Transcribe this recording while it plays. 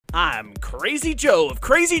I'm Crazy Joe of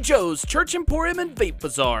Crazy Joe's Church Emporium and Vape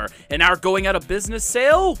Bazaar, and our going out of business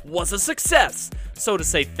sale was a success. So to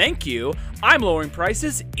say thank you, I'm lowering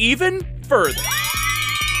prices even further.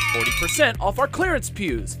 40% off our clearance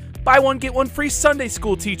pews. Buy one, get one free Sunday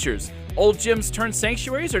school teachers. Old gyms turned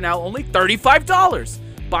sanctuaries are now only $35.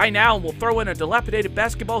 Buy now and we'll throw in a dilapidated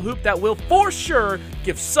basketball hoop that will for sure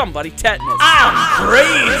give somebody tetanus. I'm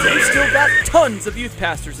crazy! We've still got tons of youth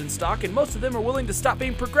pastors in stock, and most of them are willing to stop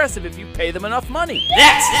being progressive if you pay them enough money.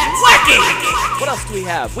 That's wacky! What else do we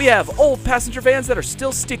have? We have old passenger vans that are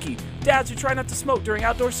still sticky, dads who try not to smoke during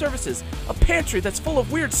outdoor services, a pantry that's full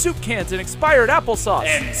of weird soup cans and expired applesauce,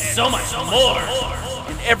 and so much more.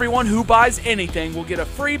 And everyone who buys anything will get a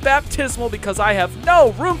free baptismal because I have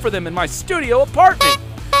no room for them in my studio apartment.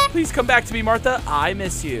 Please come back to me, Martha. I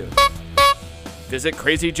miss you. Visit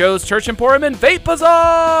Crazy Joe's Church Emporium and Vape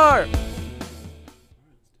Bazaar.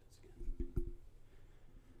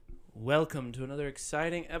 Welcome to another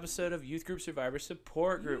exciting episode of Youth Group Survivor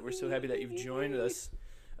Support Group. We're so happy that you've joined us.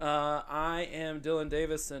 I am Dylan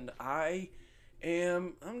Davis, and I'm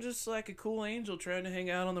just like a cool angel trying to hang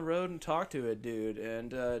out on the road and talk to a dude.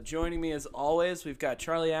 And joining me as always, we've got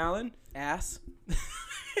Charlie Allen. Ass.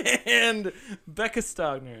 And Becca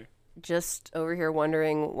Stogner. Just over here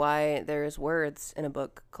wondering why there's words in a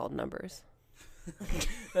book called Numbers.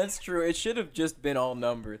 That's true. It should have just been all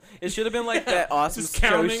numbers. It should have been like that awesome Just show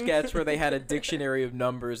counting. sketch where they had a dictionary of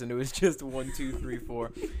numbers and it was just 1, 2, 3,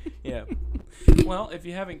 4. Yeah. Well, if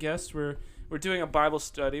you haven't guessed, we're doing a Bible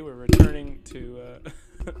study. We're returning to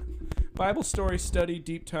Bible story study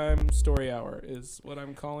deep time story hour is what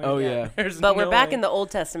I'm calling Oh, it. yeah. But we're back in the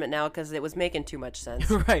Old Testament now because it was making too much sense.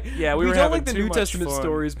 Right. Yeah, we were don't having like the too New much Testament fun.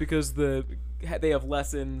 stories because they have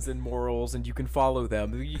lessons and morals and you can follow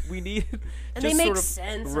them. We need And just they make sort of,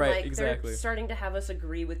 sense. Right, And, like, exactly. They're starting to have us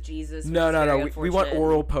agree with Jesus. No. We want unfortunate.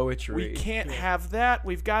 oral poetry. We can't have that.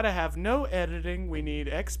 We've got to have no editing. We need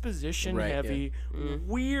exposition Right, heavy,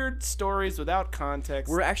 weird stories without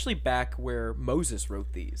context. We're actually back where Moses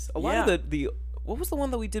wrote these. A lot Yeah. of the what was the one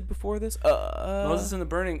that we did before this? Moses and the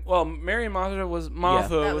Burning. Well, Mary and Martha was That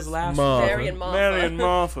was was last. Martha. Mary and Martha. Mary and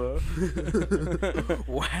Martha.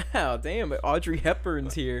 Wow, damn it. Audrey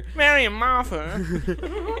Hepburn's here. Mary and Martha.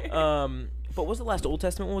 But what was the last Old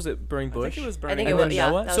Testament one? Was it Burning I Bush? think it was I Burning think And it then was, yeah.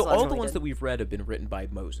 Noah? That was So the last all one the we ones did. that we've read have been written by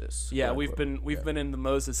Moses. Yeah, quote, we've unquote. been in the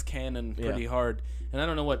Moses canon pretty Yeah. hard, and I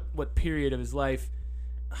don't know what period of his life.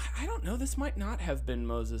 I don't know. This might not have been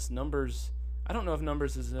Moses. Numbers. I don't know if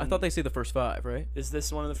Numbers is in. I thought they say the first 5, right? Is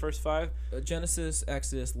this one of the first 5? Genesis,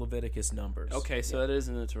 Exodus, Leviticus, Numbers. Okay, so that is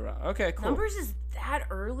in the Torah. Okay, cool. Numbers is that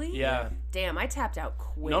early? Yeah. Damn, I tapped out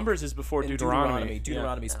quick. Numbers is before And Deuteronomy.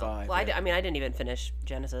 Deuteronomy's 5. Well, yeah. I didn't even finish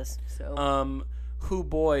Genesis, so. Who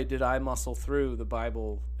boy did I muscle through the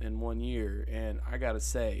Bible in 1 year, and I gotta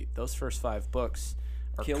say those first 5 books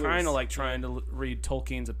are Killers. kind of like trying to read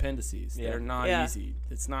Tolkien's appendices. Yeah. They're not Yeah. easy.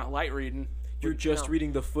 It's not light reading. You're just No.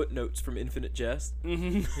 reading the footnotes from Infinite Jest.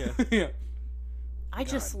 Mm-hmm. Yeah. I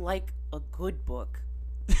just like a good book.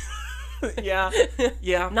 yeah,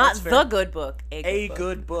 yeah. Not that's the fair. good book. A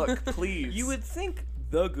good book, please. You would think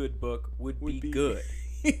the good book would be good,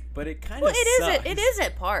 but it kind of Well, it sucks. is. It is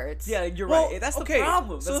at parts. Yeah, you're Well, right. That's okay, the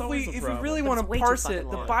problem. So That's if we always the if we problem. really But want it's to way too parse fucking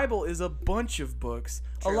it, the long. Bible is a bunch of books.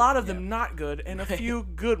 True. A lot of Yeah. them not good, and a Right. few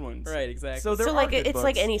good ones. Right, exactly. So there So are like good it's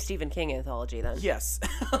like books. any Stephen King anthology then. Yes,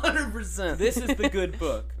 100%. This is the good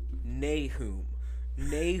book. Nahum.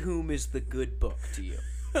 Nahum is the good book to you.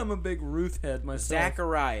 I'm a big Ruth head myself.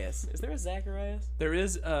 Zacharias. Is there a Zacharias? There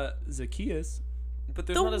is Zacchaeus. But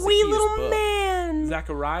there's The not a wee Zacchaeus little book. man.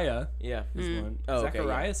 Zachariah Yeah. is one. Oh, okay, yeah.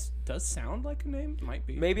 Zacharias does sound like a name. Might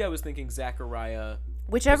be. Maybe I was thinking Zachariah.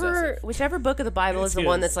 Whichever Possessive. book of the Bible is It's the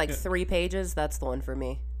one his, that's like yeah. 3 pages, that's the one for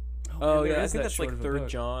me. Oh, there yeah, I is think that that's short like of a 3rd book.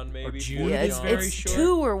 John, maybe. Jude 4th Yeah, is John. very it's short.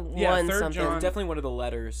 2 or Yeah, 1 3rd something. John. Definitely one of the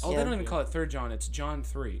letters. Oh, Yeah. they don't even call it 3rd John. It's John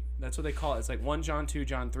 3. That's what they call it. It's like 1 John, 2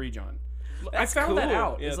 John, 3 John. That's I found that cool.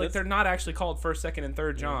 out. Yeah, it's like that's- they're not actually called 1st, 2nd, and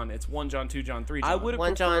 3rd John. It's 1 John, 2 John, 3 John. I would have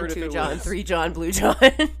 1 John, preferred if 2 it John, was 3 John, Blue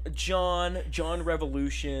John. John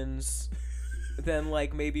Revolutions, then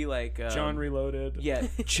like maybe like John Reloaded. yeah,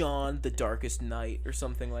 John the Darkest Night or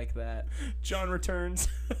something like that. John Returns.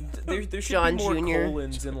 There should John be more Jr..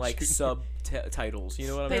 colons and like subtitles. You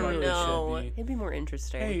know what I'm I saying? don't really know. should be. It'd be more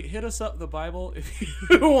interesting. Hey, hit us up the Bible if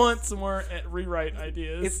you want some more rewrite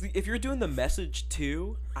ideas. If you're doing the message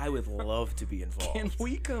too, I would love to be involved. Can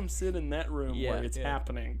we come sit in that room Yeah, where it's yeah.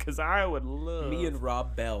 happening? Because I would love Me and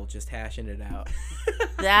Rob Bell just hashing it out.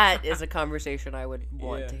 That is a conversation I would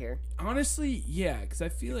want Yeah. to hear. honestly, yeah, because I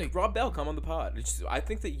feel like Rob Bell, come on the pod. I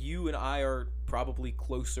think that you and I are probably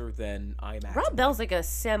closer than IMAX. Rob Bell's like a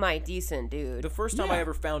semi-decent dude. The first time I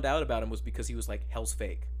ever found out about him was because he was like, Hell's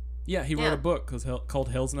fake. Yeah, he wrote a book called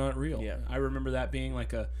Hell's Not Real. Yeah. I remember that being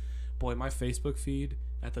like my Facebook feed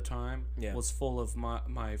at the time was full of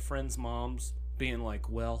my friends' moms being like,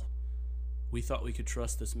 well, we thought we could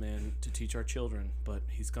trust this man to teach our children, but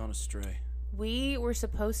he's gone astray. We were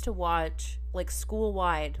supposed to watch, like,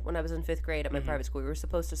 school-wide, when I was in 5th grade at my private school, we were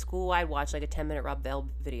supposed to school-wide watch, like, a 10-minute Rob Bell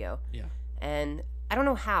video. Yeah. And I don't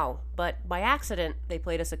know how, but by accident, they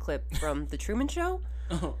played us a clip from The Truman Show.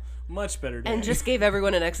 Oh, much better day. And just gave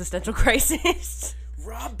everyone an existential crisis.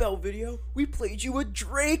 Rob Bell video? We played you a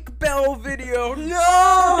Drake Bell video.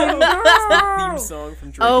 No! Theme song from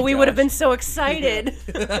Drake. Oh, we would have been so excited.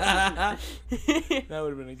 That would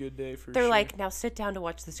have been a good day for They're sure. like, now sit down to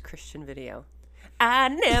watch this Christian video. I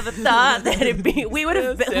never thought that it'd be. We would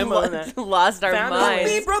have been lost our Hug me,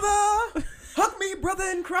 minds. brother! Hug me, brother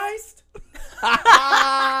in Christ!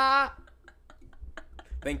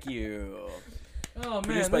 Thank you. oh man,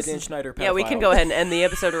 Produced by Dan Schneider. Yeah, we can pedophile. go ahead and end the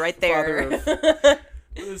episode right there.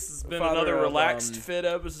 This has been Father another of, relaxed fit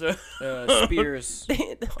episode. Spears. Our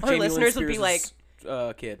Jamie Lynn listeners would be like,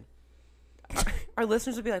 Spears' kid. our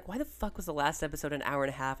listeners would be like, why the fuck was the last episode an hour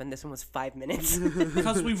and a half and this one was 5 minutes?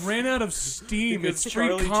 because we ran out of steam. Because It's free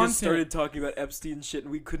Charlie content. just started talking about Epstein shit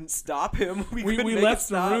and we couldn't stop him. we couldn't make left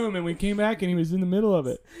it the stop. room and we came back and he was in the middle of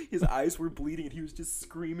it. His eyes were bleeding and he was just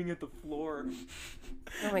screaming at the floor.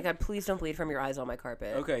 Oh my god, please don't bleed from your eyes on my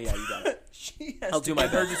carpet. Okay, yeah, you got it. She has I'll do my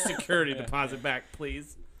her best. security deposit back,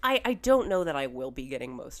 please. I don't know that I will be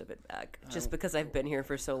getting most of it back, just because I've been here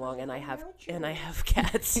for so long and I have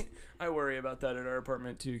cats. I worry about that at our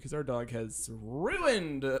apartment too because our dog has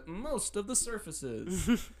ruined most of the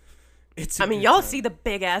surfaces. I mean, y'all see the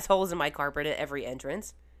big ass holes in my carpet at every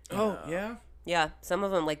entrance. Oh yeah. Yeah, some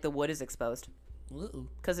of them, like, the wood is exposed.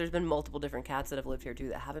 Because there's been multiple different cats that have lived here too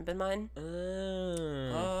that haven't been mine.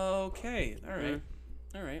 Okay, all right.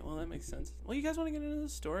 All right, well, that makes sense. Well, you guys want to get into the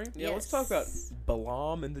story? Yeah, let's talk about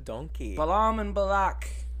Balaam and the donkey. Balaam and Balak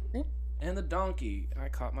and the donkey. I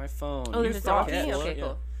caught my phone. Oh, there's a thought donkey? it. Okay, Yeah.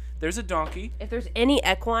 cool. There's a donkey. If there's any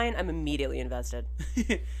equine, I'm immediately invested.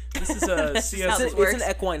 This is a That's CS. how this It's works.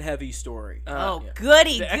 an equine heavy story. Oh, yeah.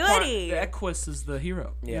 goody, The goody! Equus is the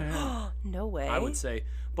hero. Yeah. No way. I would say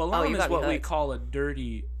Oh, Balaam you is got me what we hooked. call a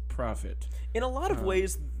dirty prophet. In a lot of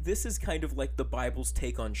ways, this is kind of like the Bible's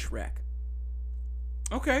take on Shrek.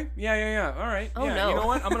 Okay. Yeah. All right. Oh, yeah. no. You know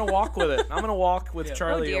what? I'm gonna walk with it. I'm gonna walk with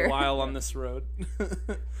Charlie dear. a while on this road.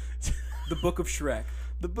 The Book of Shrek.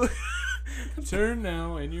 The book. Turn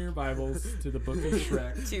now in your Bibles to the Book of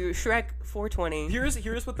Shrek. To Shrek 420. Here's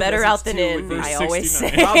what the Better message out than to in, with I these- always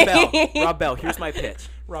 69. say. Rob Bell. Here's my pitch.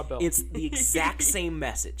 Rob Bell. It's the exact same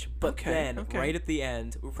message, but Okay, then okay. right at the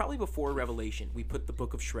end, probably before Revelation, we put the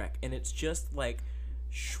Book of Shrek, and it's just like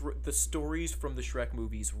the stories from the Shrek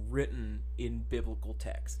movies written in biblical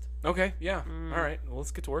text. Okay. Yeah. All right. Well,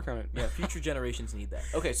 let's get to work on it. Yeah, future generations need that.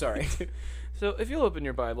 Okay, sorry. So if you'll open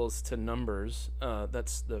your Bibles to Numbers,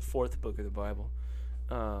 that's the 4th book of the Bible.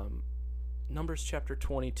 Numbers chapter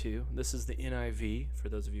 22. This is the NIV for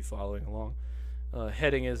those of you following along.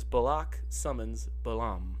 Heading is Balak summons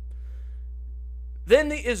Balaam. Then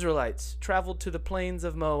the Israelites traveled to the plains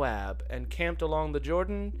of Moab and camped along the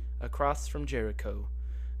Jordan across from Jericho.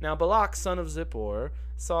 Now Balak, son of Zippor,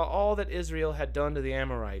 saw all that Israel had done to the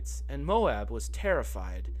Amorites, and Moab was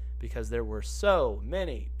terrified because there were so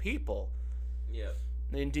many people. Yeah.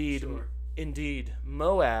 Indeed,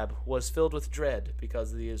 Moab was filled with dread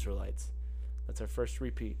because of the Israelites. That's our first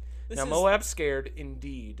repeat. Now, Moab's scared,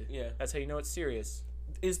 indeed. Yeah. That's how you know it's serious.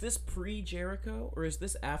 Is this pre-Jericho or is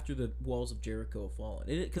this after the walls of Jericho have fallen?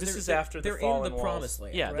 This is after the they're fallen in the walls. promised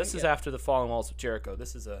land. Yeah, right? this is after the fallen walls of Jericho.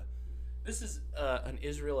 This is an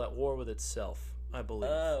Israel at war with itself, I believe.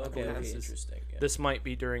 Oh, I okay. believe That'd this be is- interesting. Yeah. This might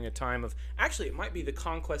be during a time of... Actually, it might be the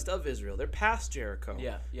conquest of Israel. They're past Jericho.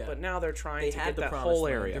 Yeah. But now they're trying They to had get the that promised whole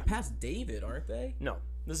land. area. They're past David, aren't they? No,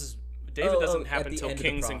 this is... David doesn't happen at the until end of the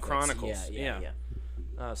Kings and prophets. Chronicles. Yeah.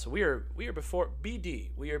 So we are before BD.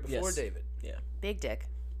 We are before Yes. David. Yeah. Big dick.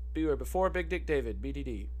 We were before Big Dick David.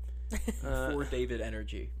 BDD. For David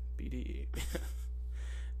energy. BDE.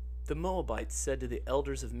 The Moabites said to the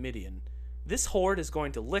elders of Midian, "This horde is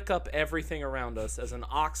going to lick up everything around us as an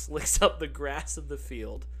ox licks up the grass of the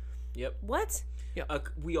field." Yep. What?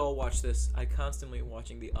 We all watch this. I constantly am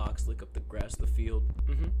watching the ox lick up the grass of the field.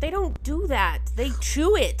 They don't do that. They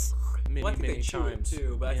chew it. Many, Well, I think many they chew it times.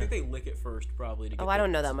 too, but I Yeah. think they lick it first probably to get Oh, I the-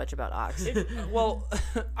 don't know that much about ox. Well,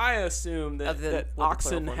 I assume that, Other than that what the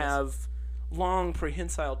oxen plural form is. have long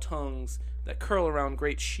prehensile tongues that curl around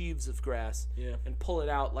great sheaves of grass Yeah. and pull it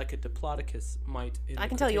out like a diplodocus might. In I the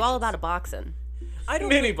can tell you all Cretaceous. about a boxing. I don't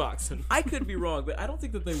Mini think- boxing. I could be wrong, but I don't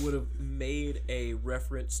think that they would have made a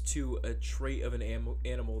reference to a trait of an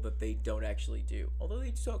animal that they don't actually do. Although they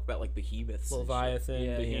do talk about like behemoths, and shit. Leviathan,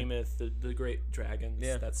 Yeah, Behemoth, the great dragons,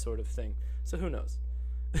 Yeah. that sort of thing. So who knows?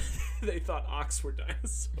 They thought ox were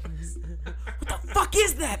dinosaurs. What the fuck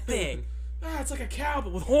is that thing? Ah, it's like a cow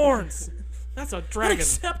but with horns. That's a dragon.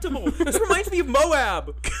 Unacceptable. This reminds me of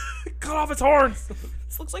Moab. Cut off its horns.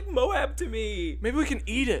 This looks like Moab to me. Maybe we can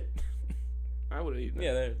eat it. I would have eaten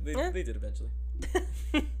it. Yeah, they did eventually.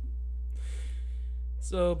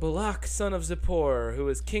 So Balak, son of Zippor, who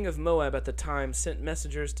was king of Moab at the time, sent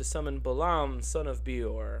messengers to summon Balaam, son of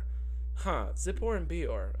Beor. Zippor and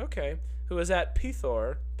Beor. Okay. Who was at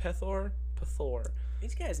Pethor.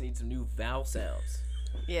 These guys need some new vowel sounds.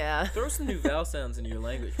 Yeah. Throw some new vowel sounds into your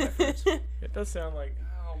language, my friends. It does sound like,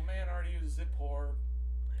 oh man, I already used Zippor.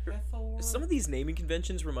 Pethor. Some of these naming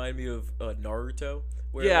conventions remind me of Naruto,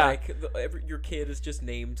 where Yeah. like your kid is just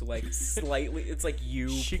named like slightly. It's like you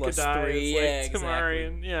plus Shikadai 3. is Yeah, like exactly.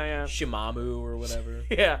 Tamarian. Yeah. Shimamu or whatever.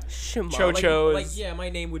 Yeah. Shema. Chocho Like is... yeah, my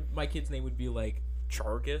kid's name would be like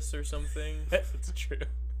Chargus or something. That's true.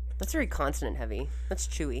 That's very consonant heavy. That's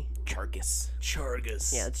chewy. Chargus.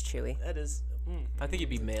 Chargus. Yeah, it's chewy. That is... I think he'd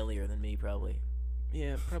be manlier than me, probably.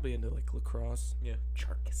 Yeah, probably into like lacrosse. Yeah.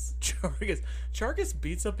 Chargus. Chargus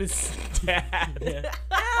beats up his dad. Yeah.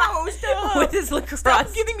 Ow, stop! With his lacrosse.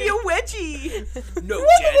 Stop giving me a wedgie! No,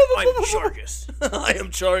 Dad, I'm Chargus. I am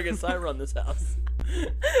Chargus. I run this house.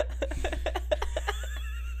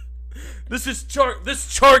 This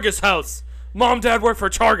Chargus house. Mom, Dad work for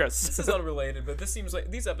Chargus. This is unrelated, but this seems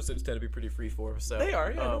like these episodes tend to be pretty freeform. So They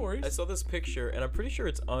are, yeah, no worries. I saw this picture, and I'm pretty sure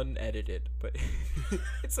it's unedited, but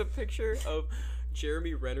it's a picture of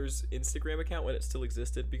Jeremy Renner's Instagram account when it still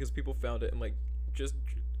existed because people found it and like just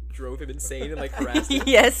drove him insane and like harassed him.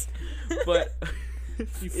 Yes. But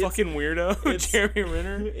You fucking weirdo. Jeremy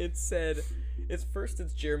Renner. it said, it's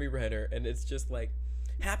Jeremy Renner, and it's just like,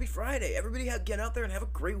 "Happy Friday, everybody! Get out there and have a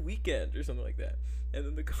great weekend," or something like that. And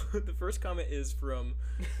then the first comment is from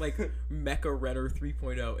like Mecha Renner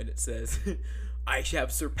 3.0, and it says, "I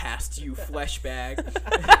have surpassed you, flesh bag."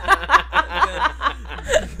 And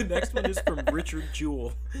then the next one is from Richard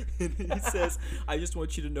Jewell, and he says, "I just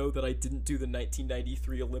want you to know that I didn't do the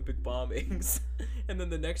 1993 Olympic bombings." And then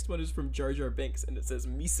the next one is from Jar Jar Binks, and it says,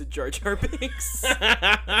 "Misa Jar Jar Binks."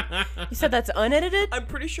 You said that's unedited? I'm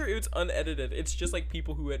pretty sure it was unedited. It's just like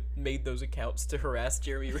people who had made those accounts to harass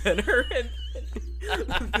Jeremy Renner.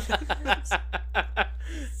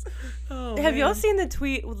 Have y'all seen the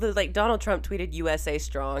tweet? Like Donald Trump tweeted USA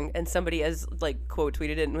strong, and somebody has like quote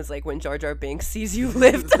tweeted it and was like, "When Jar Jar Binks sees you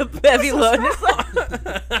lift a heavy load."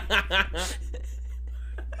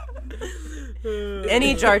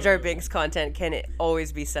 Any Jar Jar Binks content can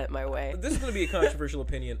always be sent my way. This is going to be a controversial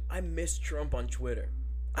opinion. I miss Trump on Twitter.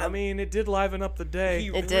 I mean, it did liven up the day.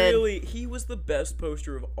 It did. He was the best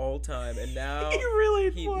poster of all time, and now He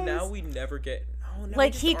really was. Now we never get. Now we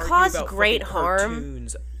Like, just he argue caused about great fucking harm,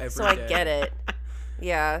 cartoons every So I day. get it.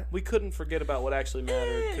 Yeah. We couldn't forget about what actually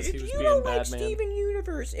mattered because he If was you being don't bad like man. Steven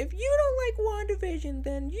Universe, if you don't like WandaVision,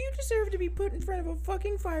 then you deserve to be put in front of a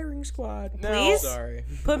fucking firing squad. Please? Sorry.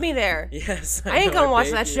 Put me there. Yes. I ain't know, gonna watch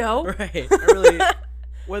thank that you. show. Right. I really,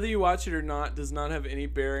 whether you watch it or not, does not have any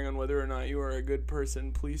bearing on whether or not you are a good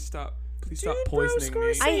person. Please stop. Please stop poisoning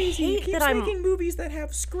me. I hate that I'm- making movies that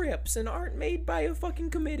have scripts and aren't made by a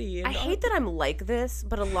fucking committee. And I hate that I'm like this,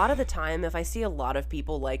 but a lot of the time, if I see a lot of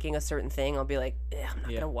people liking a certain thing, I'll be like, I'm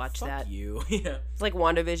not gonna watch fuck that. you. Yeah. It's like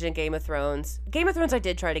WandaVision, Game of Thrones. Game of Thrones I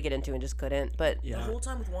did try to get into and just couldn't, but The whole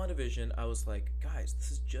time with WandaVision, I was like, guys,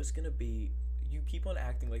 this is just gonna be. You keep on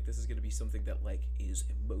acting like this is gonna be something that like is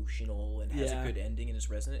emotional and has Yeah. a good ending and is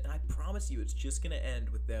resonant, and I promise you, it's just gonna end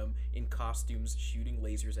with them in costumes shooting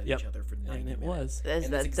lasers at Yep. each other for 90 And it minutes. was. that's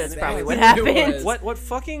And that's probably exactly what what it happened. was. What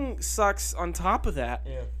fucking sucks on top of that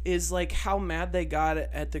is Yeah. like how mad they got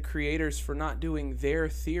at the creators for not doing their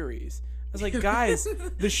theories. I was like, guys,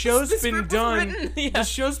 the show's been script was done. written. Yeah. The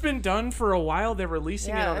show's been done for a while. They're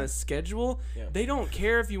releasing it on Yeah. a schedule. Yeah. They don't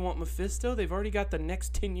care if you want Mephisto. They've already got the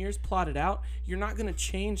next 10 years plotted out. You're not gonna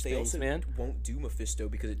change They things, also man. won't do Mephisto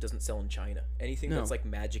because it doesn't sell in China. Anything No. that's like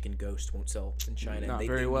magic and ghost won't sell in China. Not they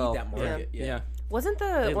very need well. that market. Yeah. Wasn't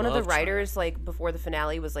They one of the love China. writers like before the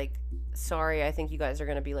finale was like, sorry, I think you guys are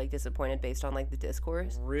gonna be like disappointed based on like the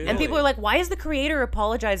discourse. Really? And people are like, why is the creator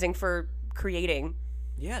apologizing for creating?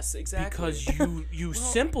 Yes, exactly. Because you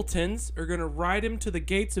simpletons are gonna ride him to the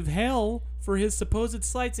gates of hell for his supposed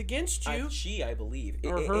slights against you. I believe.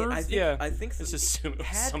 Or hers? I think, Yeah. I think Let's that assume it was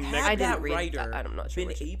had, some had negative- I that didn't read writer that. I'm not sure been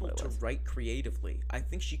what able it to was. write creatively, I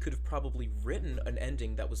think she could have probably written an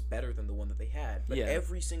ending that was better than the one that they had. But Yeah.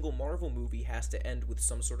 every single Marvel movie has to end with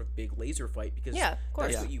some sort of big laser fight because Yeah, of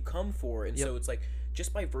course. that's what you come for. And Yep. so it's like,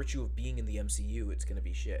 just by virtue of being in the MCU, it's going to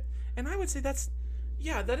be shit. And I would say that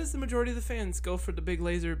is the majority of the fans go for the big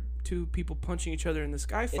laser, two people punching each other in the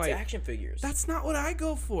sky It's fight. action figures. That's not what I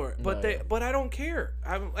go for. But yeah. but I don't care.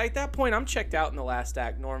 I'm at that point. I'm checked out in the last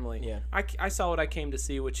act normally. Yeah. I saw what I came to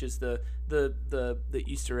see, which is the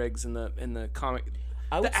Easter eggs in the comic.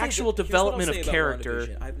 I would The say actual that- here's what I'll development of say about character.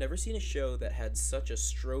 WandaVision. I've never seen a show that had such a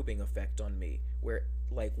strobing effect on me, where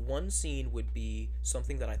like one scene would be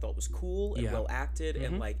something that I thought was cool and Yeah. well acted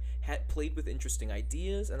and like had played with interesting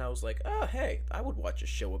ideas, and I was like, oh hey, I would watch a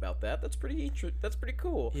show about that. That's pretty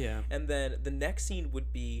cool. Yeah. And then the next scene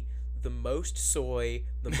would be the most soy,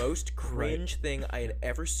 the most cringe thing I had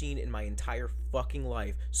ever seen in my entire fucking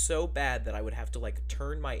life. So bad that I would have to like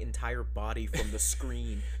turn my entire body from the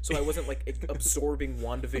screen so I wasn't like absorbing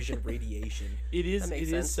WandaVision radiation. It is makes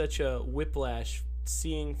it is sense. such a whiplash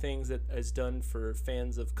seeing things that is done for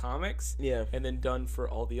fans of comics Yeah. and then done for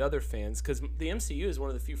all the other fans, because the MCU is one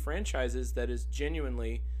of the few franchises that is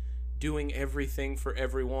genuinely doing everything for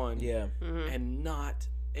everyone Yeah. and not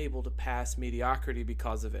able to pass mediocrity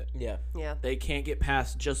because of it. Yeah. Yeah. They can't get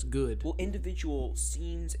past just good. Well, individual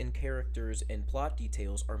scenes and characters and plot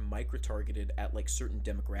details are micro-targeted at like certain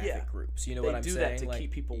demographic Yeah. groups. You know They what I'm do saying? that to Like,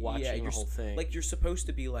 keep people watching the you're whole thing. Like you're supposed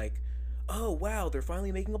to be like, oh wow, they're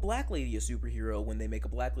finally making a black lady a superhero when they make a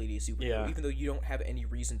black lady a superhero, Yeah. even though you don't have any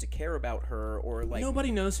reason to care about her or like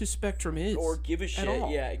Nobody knows who Spectrum is or give a shit. all.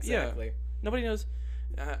 Yeah, exactly. Nobody knows.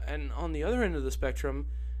 And on the other end of the spectrum,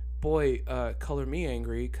 boy, color me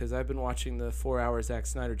angry, because I've been watching the 4-hour Zack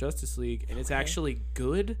Snyder Justice League, and it's actually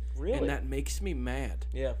good. Really? And that makes me mad.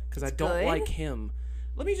 Yeah. Because I don't good? like him.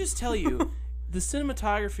 Let me just tell you, the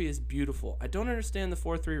cinematography is beautiful. I don't understand the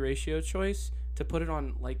 4:3 ratio choice to put it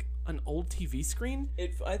on, like, an old TV screen.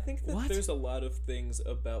 I think that What? there's a lot of things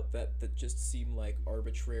about that just seem like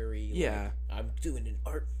arbitrary. Yeah. Like, I'm doing an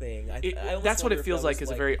art thing. I almost That's what wonder it if feels that like. was,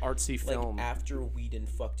 It's a very artsy like film. after Whedon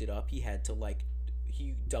fucked it up, he had to like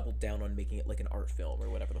he doubled down on making it like an art film or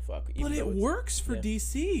whatever the fuck. even But though it it's- works for yeah.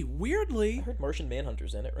 DC. Weirdly. I heard Martian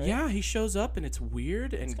Manhunter's in it, right? Yeah, he shows up and it's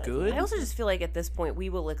weird and kinda good. I also just feel like at this point we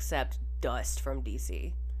will accept dust from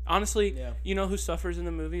DC. Honestly, Yeah. you know who suffers in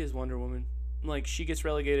the movie is Wonder Woman. Like, she gets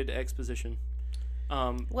relegated to exposition.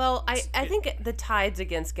 Well, I think the tides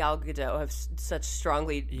against Gal Gadot have such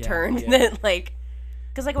strongly turned Yeah. that like,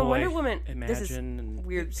 because like when Boy, Wonder Woman, this is Imagine and-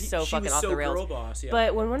 weird, She so fucking was off so the rails. girl boss, yeah.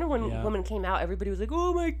 But when Wonder Yeah. Woman came out, everybody was like,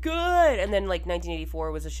 "Oh my god!" And then like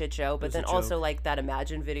 1984 was a shit show. But was then a also joke. like that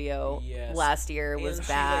Imagine video Yes. last year was And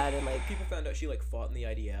she, bad, and like people found out she like fought in the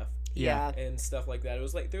IDF yeah. and stuff like that. It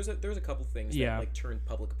was like there's a couple things Yeah. that like turned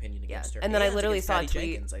public opinion Yeah, against her. and then I literally against saw a Patty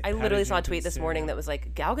tweet. Jenkins, I think. literally saw a Jenkins, tweet this too. morning that was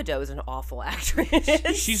like, "Gal Gadot is an awful actress."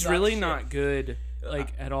 She's sucks really shit. not good,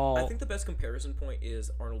 like, at all. I think the best comparison point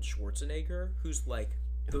is Arnold Schwarzenegger, who's like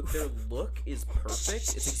their look is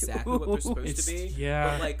perfect. It's exactly what they're supposed It's- to be.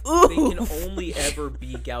 yeah. But like they can only ever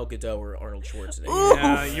be Gal Gadot or Arnold Schwarzenegger.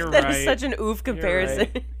 Yeah, you're That right. is such an oof You're comparison.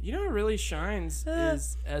 right. You know what really shines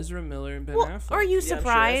is Ezra Miller and Ben Well, Affleck. are you I'm sure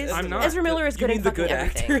surprised? I'm not. Ezra Miller is You good mean in the fucking good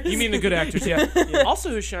everything. actors? You mean the good actors, yeah. Also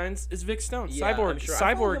who shines is Vic Stone. Yeah, Cyborg. I'm sure.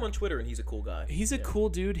 I follow him Cyborg. on Twitter, and he's a cool guy. He's a Yeah. cool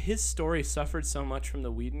dude. His story suffered so much from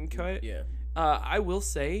the Whedon cut. Yeah. I will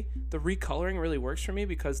say the recoloring really works for me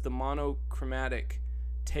because the monochromatic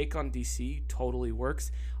take on DC totally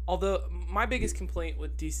works. Although my biggest complaint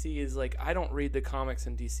with DC is like I don't read the comics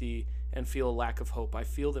in DC and feel a lack of hope. I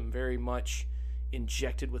feel them very much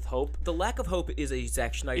injected with hope. The lack of hope is a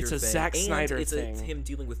Zack Snyder It's a thing. Zack and Snyder it's thing. him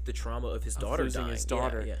dealing with the trauma of his daughter losing dying. his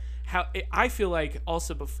daughter. Yeah, yeah. How I feel like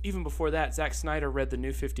also even before that, Zack Snyder read the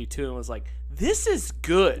New 52 and was like, "This is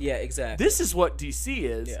good. Yeah, exactly. This is what DC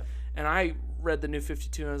is." Yeah. And I read the New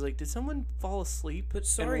 52 and I was like, "Did someone fall asleep But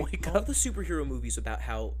sorry, and wake all up?" the superhero movies are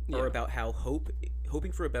about how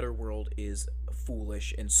hoping for a better world is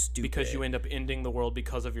foolish and stupid. Because you end up ending the world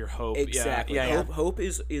because of your hope. Exactly. Yeah. Hope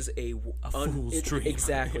is a fool's dream.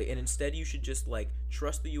 Exactly. And instead, you should just like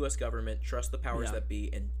trust the U.S. government, trust the powers Yeah. that be,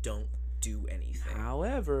 and don't do anything.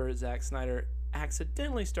 However, Zack Snyder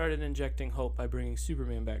accidentally started injecting hope by bringing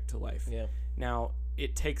Superman back to life. Yeah. Now,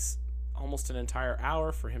 it takes almost an entire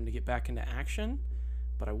hour for him to get back into action,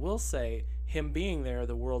 but I will say, him being there,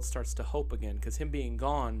 the world starts to hope again, because him being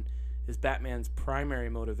gone is Batman's primary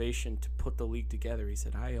motivation to put the League together. He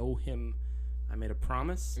said, I made a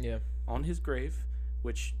promise Yeah. on his grave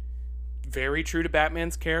which very true to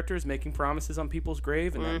Batman's character is making promises on people's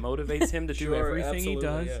grave, and that motivates him to do everything he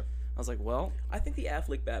does. Yeah. I was like, well, I think the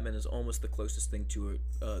Affleck Batman is almost the closest thing to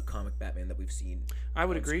a comic Batman that we've seen. I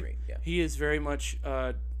would on agree. screen. Yeah. He is very much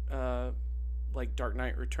like Dark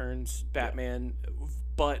Knight Returns Batman,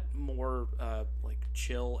 but more like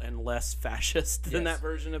chill and less fascist than Yes. that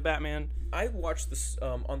version of Batman. I watched this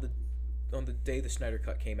on the day the Snyder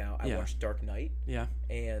Cut came out. I watched Dark Knight, Yeah.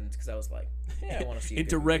 and because I was like, yeah, I want to see In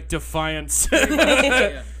direct defiance.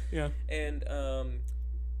 yeah. Yeah. And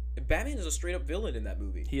Batman is a straight up villain in that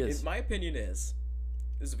movie. He is. My opinion is,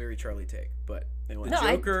 this is a very Charlie take, but the No,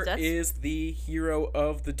 Joker that's- is the hero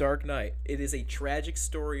of the Dark Knight. It is a tragic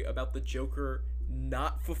story about the Joker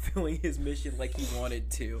not fulfilling his mission like he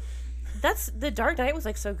wanted to. That's the Dark Knight was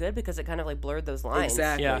like so good because it kind of like blurred those lines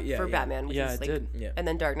Exactly. Yeah. Yeah. for yeah. Batman, which Yeah, is it like, did. Yeah. and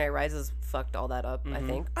then Dark Knight Rises fucked all that up. I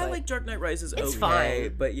think. I but- like Dark Knight Rises. It's okay,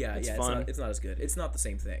 fine. but yeah, It's yeah, fun. it's not as good. It's not the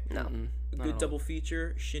same thing. no. A Not good at double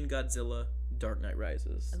feature: Shin Godzilla, Dark Knight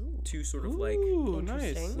Rises. Two sort of like Ooh, nice.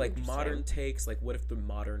 Interesting. like modern takes. Like, what if the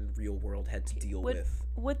modern real world had to deal What with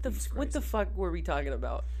what the these what the crises? fuck were we talking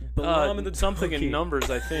about? Balam and the something Donkey. in numbers,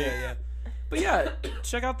 I think. Yeah, yeah. But yeah,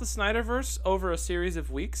 check out the Snyderverse over a series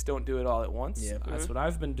of weeks. Don't do it all at once. Yeah. That's what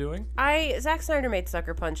I've been doing. Zack Snyder made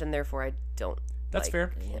Sucker Punch, and therefore I don't. That's like fair.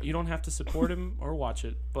 him. You don't have to support him or watch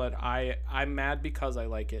it, but I'm mad because I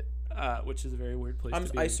like it, which is a very weird place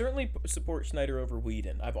to be. I in. certainly support Schneider over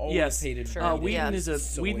Whedon. I've always Yes. hated Sure. Whedon. Whedon Yeah. is a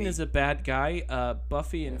Soy. Whedon is a bad guy.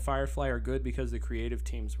 Buffy and Firefly are good because the creative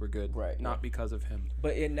teams were good, Right, not yeah. because of him.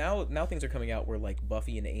 But now things are coming out where like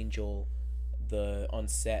Buffy and Angel, the on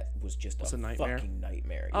set was just It's a a nightmare. fucking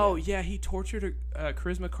nightmare. Oh yeah, he tortured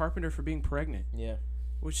Charisma Carpenter for being pregnant, yeah.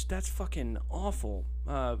 which that's fucking awful.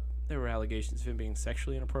 There were allegations of him being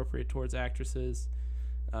sexually inappropriate towards actresses,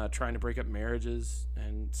 trying to break up marriages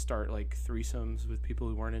and start like threesomes with people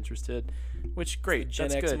who weren't interested. Which great, Gen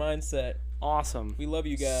that's X good, mindset. awesome. We love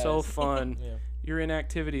you guys. So fun. Yeah. Your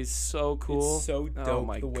inactivity is so cool. It's so dope Oh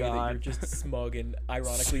my the way god. that you're just smug and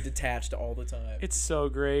ironically detached all the time. It's so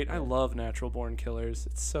great. I love Natural Born Killers.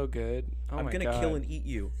 It's so good. Oh I'm my gonna god. kill and eat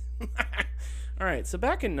you. All right, so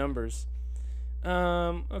back in numbers.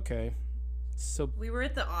 Okay. So We were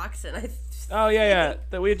at the oxen. oh yeah.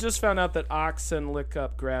 That we had just found out that oxen lick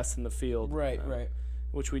up grass in the field. Right, right.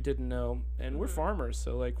 Which we didn't know, and we're farmers,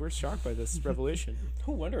 so like we're shocked by this revelation.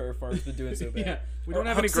 No wonder our farm's been doing so bad. We Our don't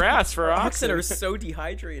have any oxen- grass for our oxen oxen. are so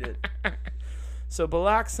dehydrated. So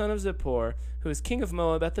Balak, son of Zippor, who was king of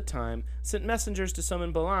Moab at the time, sent messengers to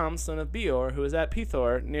summon Balaam, son of Beor, who was at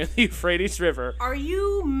Pethor near the Euphrates River. Are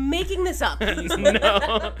you making this up?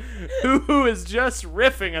 No, who is just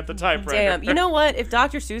riffing at the typewriter. Damn. You know what? If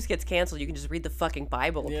Dr. Seuss gets canceled, you can just read the fucking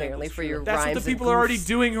Bible apparently that's for true. your That's rhymes what the and people are already goofs.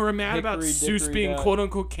 doing who are mad about Hickory Seuss dickory being dock. quote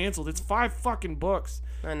unquote canceled. It's 5 fucking books.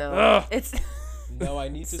 I know. Ugh. It's No, I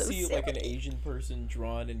need to So see like an silly. Asian person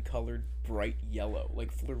drawn in colored bright yellow,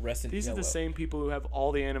 like fluorescent These yellow. are the same people who have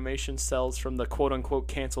all the animation cells from the quote unquote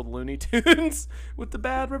canceled Looney Tunes with the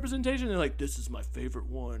bad representation. They're like, this is my favorite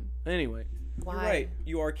one. Anyway, why. You're right.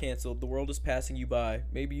 You are canceled. The world is passing you by.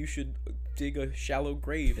 Maybe you should dig a shallow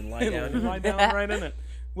grave and lie down. lie down right in it.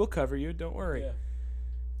 We'll cover you, don't worry. Yeah.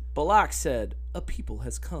 Balak said, a people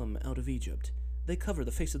has come out of Egypt. They cover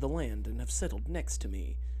the face of the land and have settled next to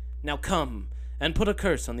me. Now come and put a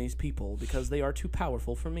curse on these people because they are too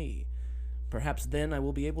powerful for me. Perhaps then I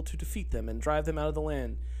will be able to defeat them and drive them out of the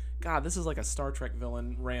land. God, this is like a Star Trek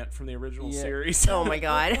villain rant from the original Yeah. series. Oh my The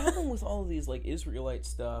god. problem with all of these like Israelite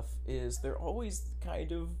stuff is they're always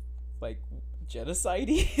kind of like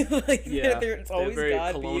genocide-y. Like Yeah, it's they're always very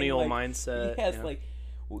God colonial being, like, mindset. Yes, yeah. like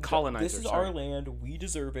Colonizer, this is sorry. our land. We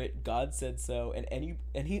deserve it. God said so. And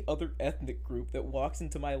any other ethnic group that walks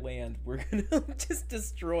into my land, we're gonna just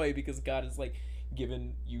destroy because God has like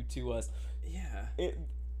given you to us. Yeah.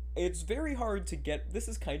 It's very hard to get. This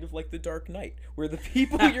is kind of like the Dark Knight, where the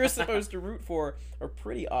people you're supposed to root for are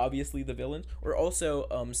pretty obviously the villains. Or also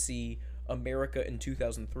see America in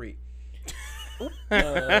 2003.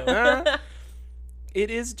 It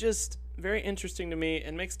is just very interesting to me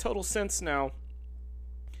and makes total sense now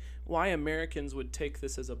why Americans would take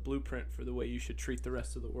this as a blueprint for the way you should treat the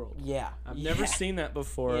rest of the world. Yeah, I've never seen that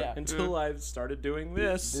before Yeah. until I've started doing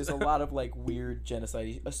this. There's a lot of like weird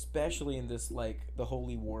genocide, especially in this like the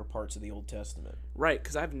Holy War parts of the Old Testament. Right,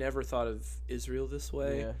 because I've never thought of Israel this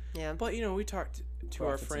way. Yeah. Yeah. But, you know, we talked to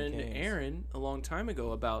our Prophets and friend kings. Aaron a long time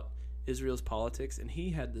ago about Israel's politics, and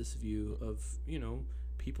he had this view of, you know,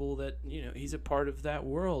 people that, you know, he's a part of that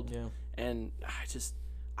world. Yeah. And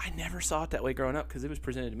I never saw it that way growing up because it was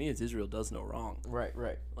presented to me as Israel does no wrong. Right.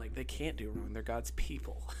 Like, they can't do wrong. They're God's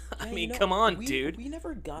people. I Yeah, mean, you know, come on, we, dude. We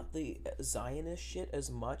never got the Zionist shit as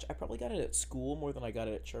much. I probably got it at school more than I got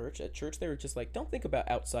it at church. At church, they were just like, don't think about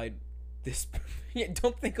outside this. Yeah,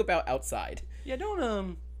 don't think about outside. Yeah,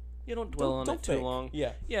 don't dwell on it too think. long.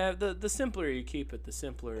 Yeah. Yeah, the simpler you keep it, the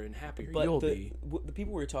simpler and happier But you'll the be. the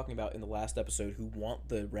people we were talking about in the last episode who want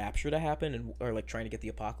the rapture to happen and are like trying to get the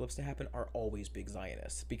apocalypse to happen are always big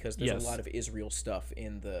Zionists because there's Yes. a lot of Israel stuff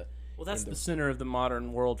in the. Well, that's in the center of the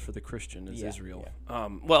modern world for the Christian is Yeah, Israel.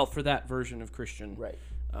 Well, for that version of Christian. Right.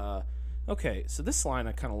 Okay, so this line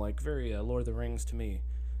I kind of like, very Lord of the Rings to me.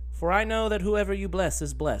 For I know that whoever you bless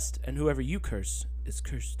is blessed, and whoever you curse is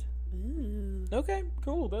cursed. Okay,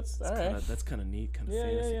 cool. That's all right. That's kind of neat, kind of Yeah,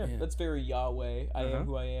 fantasy. yeah. That's very Yahweh. I am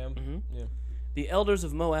who I am. Mhm. Yeah. The elders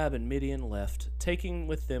of Moab and Midian left, taking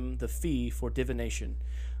with them the fee for divination.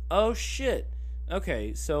 Oh, shit.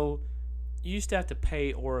 Okay, so you used to have to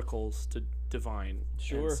pay oracles to divine.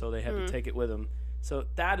 Sure. And so they had to take it with them. So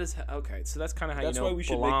that is... Okay, so that's kind of how That's you know why we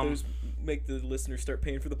should Balaam... make the listeners start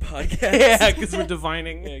paying for the podcast. Yeah, because we're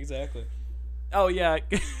divining. Yeah, exactly. Oh, yeah.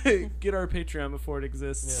 Get our Patreon before it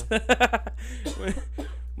exists.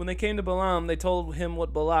 When they came to Balaam, they told him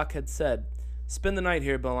what Balak had said. Spend the night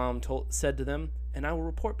here, Balaam said to them, and I will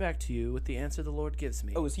report back to you with the answer the Lord gives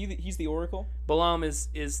me. Oh, is he's the oracle? Balaam is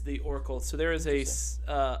the oracle. So there is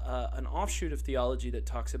an offshoot of theology that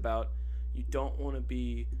talks about you don't want to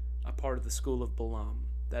be a part of the school of Balaam.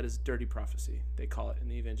 That is dirty prophecy, they call it in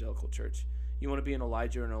the evangelical church. You want to be an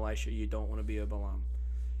Elijah or an Elisha, you don't want to be a Balaam.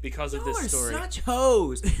 Because of this story. Such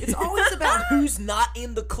hoes. It's always about who's not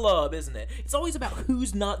in the club, isn't it? It's always about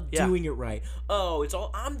who's not doing it right. Oh, it's all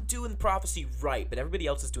I'm doing prophecy right, but everybody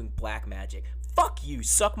else is doing black magic. Fuck you,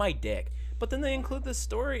 suck my dick. But then they include this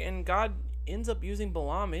story, and God ends up using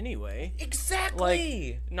Balaam anyway.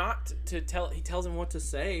 Exactly. Like, not to tell, he tells him what to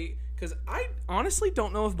say. Because I honestly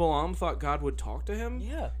don't know if Balaam thought God would talk to him.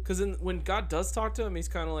 Yeah. Because when God does talk to him, he's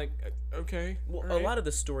kind of like, okay. Well, all right." a lot of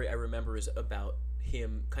the story I remember is about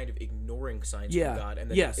him kind of ignoring signs Yeah. from God and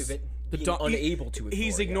then Yes. being unable to ignore.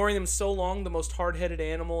 He's ignoring them so long. The most hard-headed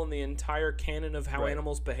animal in the entire canon of how Right.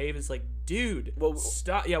 animals behave is like, dude, Well,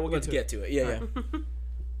 stop. Yeah, we'll Let's get get to it. Yeah.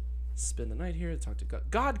 Spend the night here to talk to God.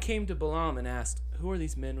 God came to Balaam and asked, who are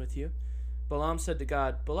these men with you? Balaam said to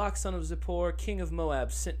God, Balak, son of Zippor, king of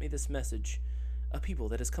Moab, sent me this message. A people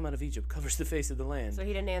that has come out of Egypt covers the face of the land. So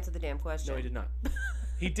he didn't answer the damn question. No, he did not.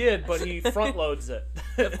 He did, but he front loads it.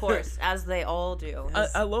 Of course, as they all do.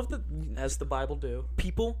 I love that As the Bible do.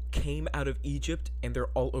 people came out of Egypt and they're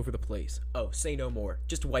all over the place. Oh, say no more.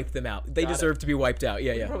 Just wipe them out. They Got deserve to be wiped out.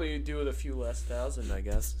 Yeah, yeah. Probably do with a few less thousand, I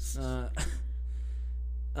guess.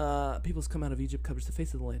 People's come out of Egypt covers the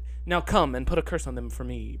face of the land. Now come and put a curse on them for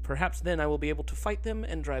me. Perhaps then I will be able to fight them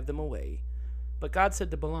and drive them away. But God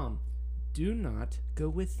said to Balaam, do not go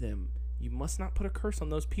with them. You must not put a curse on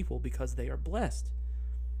those people because they are blessed.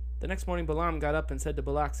 The next morning Balaam got up and said to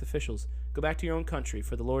Balak's officials, go back to your own country,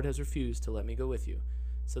 for the Lord has refused to let me go with you.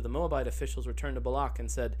 So the Moabite officials returned to Balak and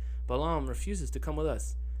said, Balaam refuses to come with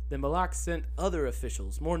us. Then Balak sent other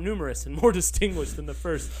officials, more numerous and more distinguished than the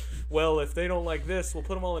first. Well, if they don't like this, we'll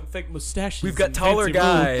put them all in fake mustaches. We've got and taller fancy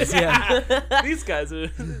guys. robes." Yeah. These guys are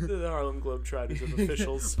the Harlem Globetrotters of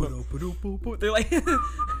officials. They're like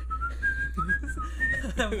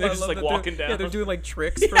They're just like walking down. Yeah, they're doing like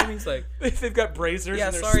tricks for him. He's like, They've got bracers yeah,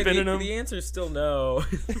 and they're sorry, spinning them. the answer's still no.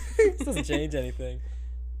 This doesn't change anything.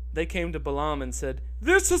 They came to Balaam and said,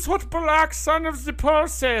 this is what Balak, son of Zippor,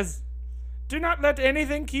 says. Do not let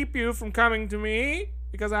anything keep you from coming to me,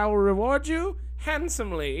 because I will reward you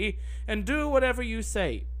handsomely and do whatever you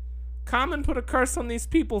say. Come and put a curse on these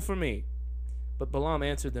people for me. But Balaam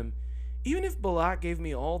answered them, even if Balak gave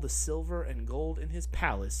me all the silver and gold in his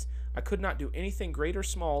palace, I could not do anything great or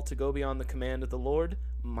small to go beyond the command of the Lord,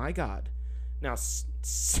 my God. Now,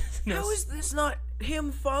 How is this not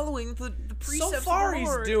him following the precepts? so far of the he's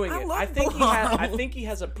Lord? doing I it. love I Balaam. think he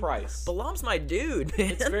has a price. Balaam's my dude,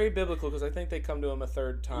 man. It's very biblical because I think they come to him a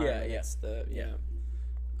third time. Yeah, and yeah. It's yeah.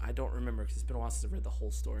 I don't remember because it's been a while since I've read the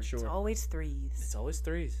whole story. Sure. It's always threes. It's always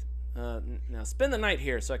threes. Now spend the night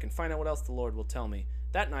here so I can find out what else the Lord will tell me.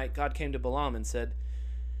 That night God came to Balaam and said,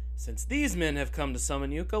 since these men have come to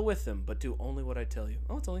summon you, go with them, but do only what I tell you.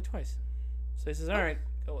 Oh, it's only twice. So he says, all right,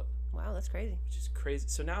 go. Wow, that's crazy. Which is crazy.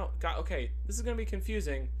 So now, God, okay, this is going to be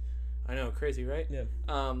confusing. I know, crazy, right? Yeah.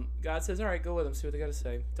 God says, all right, go with them, see what they got to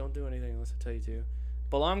say. Don't do anything unless I tell you to.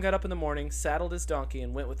 Balaam got up in the morning, saddled his donkey,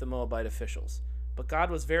 and went with the Moabite officials. But God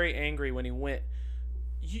was very angry when he went.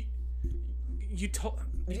 You told.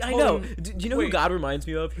 I know. him- Do you know Wait. who God reminds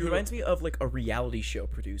me of? He reminds me of like a reality show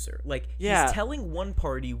producer. Like Yeah. he's telling one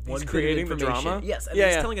party one bit of creating the information. drama? Yes, and Yeah,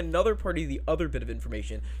 he's yeah. telling another party the other bit of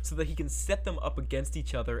information so that he can set them up against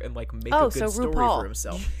each other and like make Oh, a good so story RuPaul. for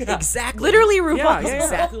himself. Exactly. Literally RuPaul. Yeah, He's yeah.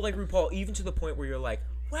 exactly like RuPaul, even to the point where you're like,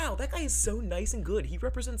 wow, that guy is so nice and good. He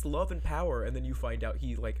represents love and power, and then you find out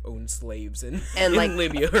he like owns slaves in, And in like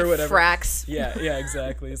Libya or whatever. Frax. Yeah,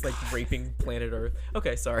 exactly. It's like raping planet Earth.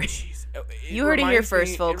 Okay, sorry. You heard it here reminds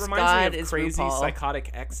first, me- folks. It reminds God me of is crazy RuPaul. psychotic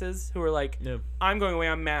exes who are like, Yeah. I'm going away,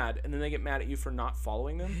 I'm mad, and then they get mad at you for not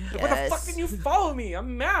following them. Like, why the fuck Yes. didn't you follow me?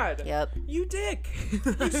 I'm mad. Yep. You dick.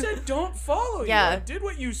 You said don't follow Yeah. you. I did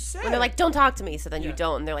what you said. When they're like, don't talk to me, so then you Yeah.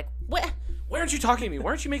 don't, and they're like, what? why aren't you talking to me?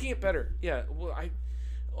 Why aren't you making it better? Yeah, well,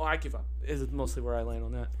 I give up. Is mostly where I land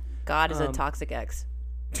on that. God is a toxic ex.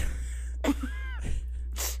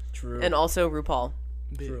 True. And also RuPaul,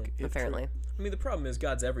 True. apparently. I mean, the problem is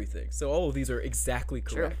God's everything, so all of these are exactly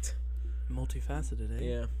correct. Multifaceted, eh?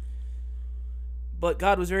 Yeah. But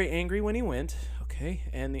God was very angry when he went. Okay.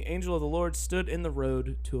 And the angel of the Lord stood in the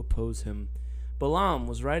road to oppose him. Balaam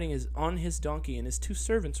was riding on his donkey, and his 2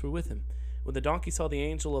 servants were with him. When the donkey saw the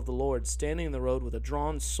angel of the Lord standing in the road with a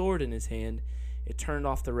drawn sword in his hand, it turned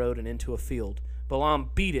off the road and into a field.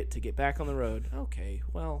 Balaam beat it to get back on the road. Okay,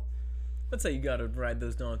 well, That's how you gotta ride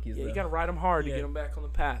those donkeys, yeah, though. you gotta ride them hard Yeah. to get them back on the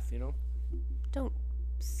path, you know? Don't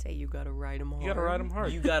say you gotta ride them hard. You gotta ride them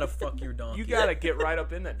hard. You gotta fuck your donkey. You gotta get right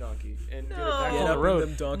up in that donkey and get it back Get on up the road. in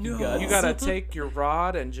them donkey guts. You gotta take your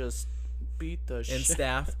rod and just beat the and shit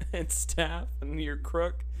staff. and staff and your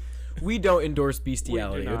crook. We don't endorse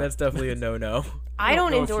bestiality. not. That's definitely a no-no. I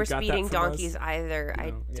don't don't know if you endorse got that beating from us. donkeys either. I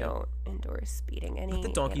Yeah. don't endorse beating any. Let the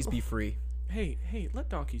donkeys animal. be free. Hey, let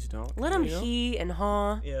donkeys donk. Let them you know? he and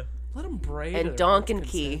haw. Yeah. Let them bray. And to their donk heart's and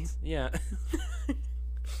key. consent. Yeah.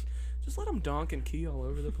 Just let them donk and key all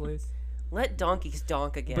over the place. Let donkeys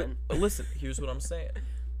donk But again. listen, here's what I'm saying.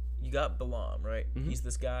 You got Balaam, right? He's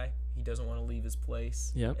this guy. He doesn't want to leave his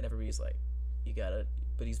place. Yep. And everybody's like, you gotta,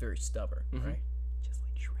 but he's very stubborn, right? Just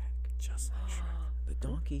like Shrek. Just like Shrek. The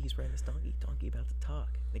donkey, he's riding this donkey about to talk.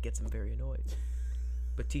 It gets him very annoyed.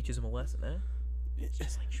 But teaches him a lesson, eh? It's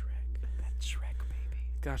just like Shrek. That's Shrek, baby.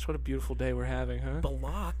 Gosh, what a beautiful day we're having, huh?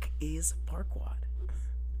 Balak is Farquaad.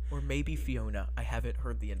 Or maybe Fiona. I haven't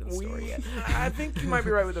heard the end of the story yet. I think you might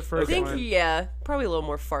be right with the I first think, one. yeah, probably a little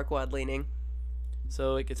more Farquaad leaning.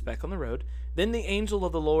 So it gets back on the road. Then the angel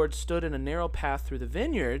of the Lord stood in a narrow path through the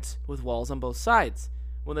vineyards with walls on both sides.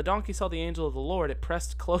 When the donkey saw the angel of the Lord, it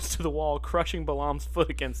pressed close to the wall, crushing Balaam's foot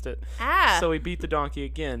against it. Ah! So he beat the donkey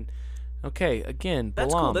again. Okay, again, That's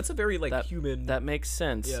Balaam. cool. That's a very, like, that, human... That makes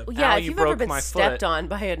sense. Yeah. Well, yeah, Ow, if you you've ever broke been my stepped foot. on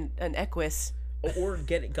by an equus, Or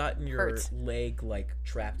gotten your Hurts. leg, like,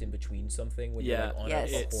 trapped in between something when Yeah. you're, like, on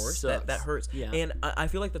Yes. a It horse. sucks. That hurts. Yeah. And I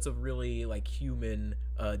feel like that's a really, like, human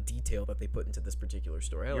detail that they put into this particular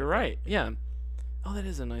story. I You're like that. right. Yeah. Oh, that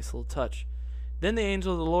is a nice little touch. Then the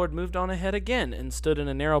angel of the Lord moved on ahead again and stood in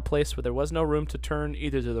a narrow place where there was no room to turn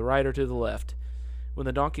either to the right or to the left. When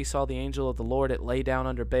the donkey saw the angel of the Lord, it lay down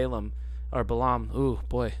under Balaam. Ooh,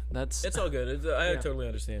 boy, that's... It's all good. I totally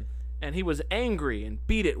understand. And he was angry and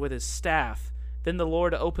beat it with his staff. Then the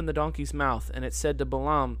Lord opened the donkey's mouth, and it said to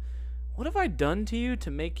Balaam, "What have I done to you to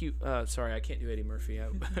make you..." Sorry, I can't do Eddie Murphy.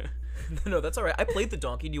 No, that's all right. I played the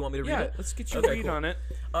donkey. Do you want me to read Yeah, it? let's get your Okay, read cool. on it.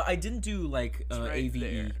 I didn't do, like, right AVE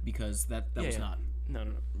there. because that Yeah, was yeah. not No.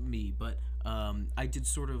 me. But I did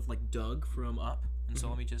sort of, like, Doug from Up. And so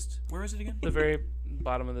let me just... Where is it again? The very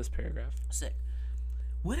bottom of this paragraph. Sick.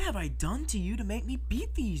 What have I done to you to make me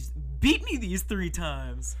beat me these 3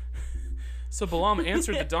 times? So Balaam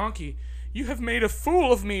answered the donkey, "You have made a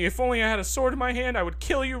fool of me. If only I had a sword in my hand, I would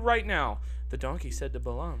kill you right now." The donkey said to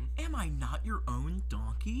Balaam, Am I not your own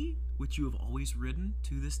donkey, which you have always ridden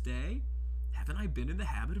to this day? Haven't I been in the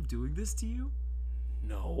habit of doing this to you?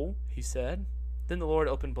 "No," he said. Then the Lord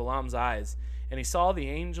opened Balaam's eyes, and he saw the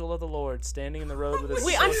angel of the Lord standing in the road with his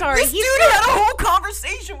Wait, sword. I'm sorry. This dude had a whole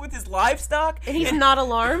conversation with his livestock, and he's not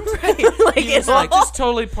alarmed, right? Like, It's like just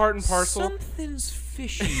totally part and parcel. Something's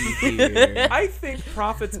fishy here. I think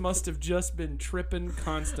prophets must have just been tripping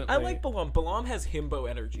constantly. I like Balaam. Balaam has himbo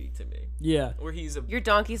energy to me, Yeah. where he's a your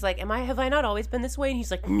donkey's like, have I not always been this way? And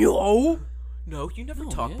he's like, no. no. You never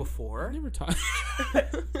talked man. before. I never talked.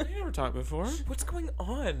 Never talked before. What's going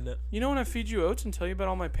on? You know when I feed you oats and tell you about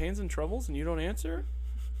all my pains and troubles and you don't answer?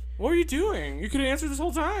 What were you doing? You could have answered this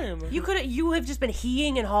whole time. You have just been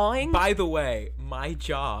heeing and hawing. By the way, my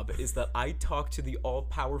job is that I talk to the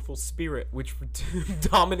all-powerful spirit, which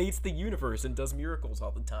dominates the universe and does miracles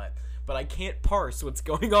all the time. But I can't parse what's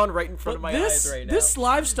going on right in front of my eyes right now. This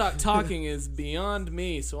livestock talking is beyond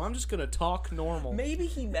me, so I'm just gonna talk normal. Maybe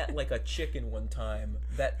he met like a chicken one time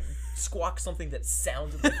that squawked something that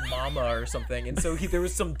sounded like mama or something, and so there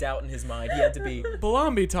was some doubt in his mind. He had to be.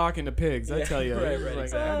 Balaam be talking to pigs, I tell you. right, Like,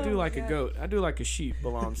 exactly. I do like a goat. I do like a sheep,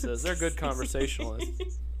 Balaam says. They're good conversationalists.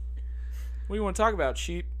 What do you want to talk about?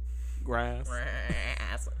 Sheep? Grass?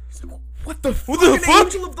 What the fuck?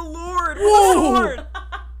 Angel of the Lord! Whoa! Lord!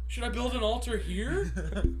 Should I build an altar here?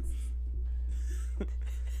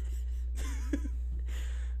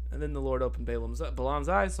 And then the Lord opened Balaam's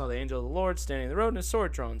eyes, saw the angel of the Lord standing in the road and his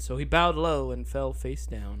sword drawn. So he bowed low and fell face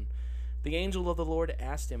down. The angel of the Lord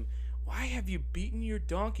asked him, "Why have you beaten your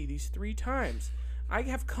donkey these 3 times? I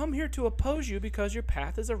have come here to oppose you because your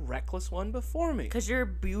path is a reckless one before me." Because you're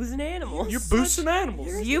abusing animals. You're boosting animals.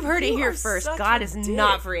 You've heard it You here are first. such God a is dick,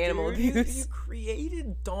 not for animal dude. abuse. You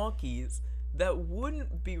created donkeys that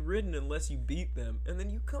wouldn't be ridden unless you beat them, and then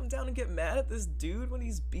you come down and get mad at this dude when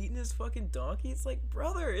he's beating his fucking donkey. It's like,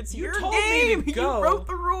 brother, it's You your told me game. to go. You wrote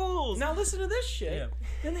the rules. Now listen to this shit. Yeah.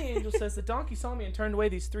 Then the angel says, "The donkey saw me and turned away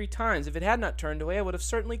these 3 times. If it had not turned away, I would have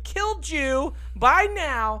certainly killed you by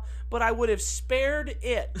now, but I would have spared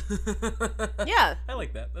it." Yeah. I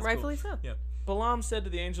like that. That's Rightfully cool. so. Yeah. Balaam said to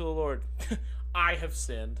the angel of the Lord, "I have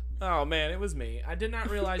sinned." Oh man, it was me. I did not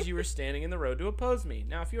realize you were standing in the road to oppose me.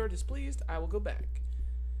 Now if you are displeased, I will go back.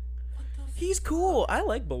 He's cool. I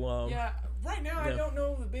like Balaam. Yeah, right now I Yeah. don't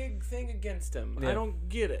know the big thing against him. Yeah. I don't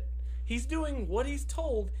get it. He's doing what he's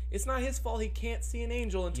told. It's not his fault he can't see an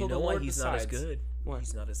angel until You know the why Lord he's decides. not as good? What?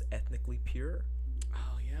 He's not as ethnically pure. Oh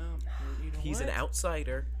yeah. You know He's what? an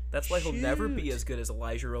outsider. That's why he'll never be Shoot. as good as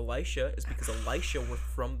Elijah or Elisha, is because Elisha were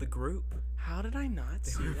from the group. How did I not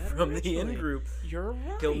see that From the originally? in-group. You're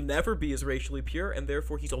right. He'll never be as racially pure, and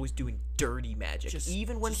therefore he's always doing dirty magic. Just-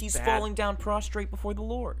 even when just he's bad. falling down prostrate before the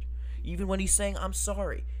Lord. Even when he's saying, I'm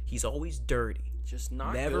sorry. He's always dirty. Just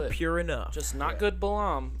not Never good. pure enough. Just not Yeah. good,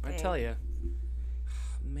 Balaam. I Dang. tell you.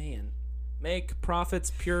 Man, make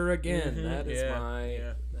prophets pure again. Mhm, That is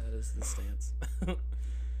yeah. That is the stance.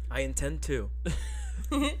 I intend to.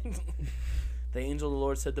 The angel of the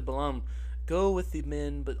Lord said to Balaam, "Go with the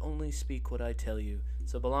men, but only speak what I tell you."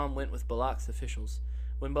 So Balaam went with Balak's officials.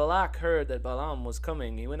 When Balak heard that Balaam was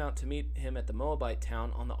coming, he went out to meet him at the Moabite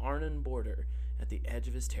town on the Arnon border, at the edge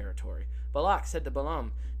of his territory. Balak said to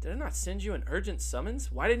Balaam, "Did I not send you an urgent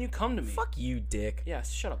summons? Why didn't you come to me?" Fuck you, dick. Yeah,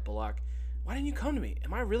 shut up, Balak. Why didn't you come to me?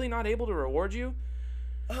 Am I really not able to reward you?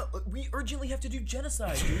 We urgently have to do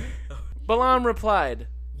genocide, dude. Balaam replied,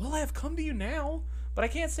 "Well, I have come to you now, but I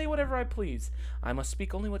can't say whatever I please. I must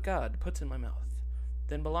speak only what God puts in my mouth."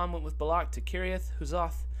 Then Balaam went with Balak to Kiriath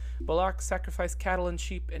Huzoth. Balak sacrificed cattle and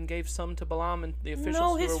sheep and gave some to Balaam and the officials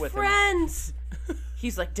No, who his were with him. friends.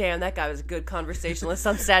 He's like, damn, that guy was a good conversationalist.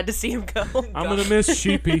 I'm sad to see him go. I'm gonna miss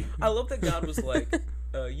Sheepy. I love that God was like,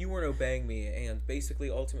 you weren't obeying me, and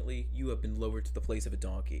basically, ultimately, you have been lowered to the place of a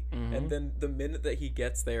donkey. Mm-hmm. And then the minute that he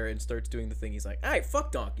gets there and starts doing the thing, he's like, alright,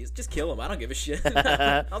 fuck donkeys. Just kill them. I don't give a shit.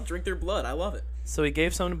 I'll drink their blood. I love it. So he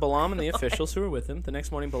gave some to Balaam and the officials who were with him. The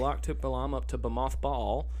next morning, Balak took Balaam up to Bamoth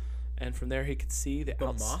Baal, and from there he could see the The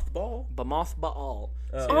mothball? Bamoth Baal.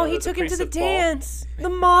 So, Oh, he took him to the dance. The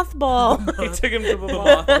mothball. He took him to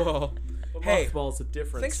Bamoth. Mothball. Hey, Ball's a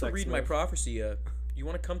different. thanks for sex reading my move. prophecy. You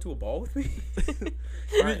want to come to a ball with me?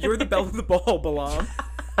 You're the bell of the ball, Balaam.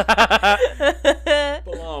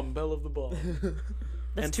 Balaam, bell of the ball.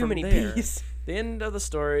 That's And too from many there, bees. The end of the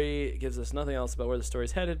story gives us nothing else about where the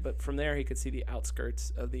story's headed, but from there he could see the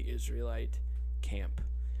outskirts of the Israelite camp.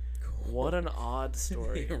 What an odd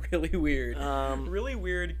story. Really weird. Um, Really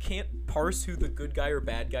weird. Can't parse who the good guy or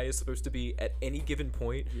bad guy is supposed to be at any given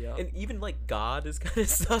point. Yeah. And even like God is kind of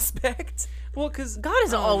suspect. well, because God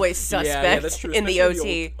is always suspect that's true. in the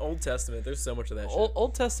Especially OT. Old Testament. There's so much of that shit.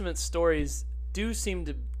 Old Testament stories do seem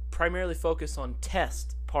to primarily focus on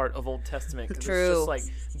test part of Old Testament. 'Cause True. It's just like,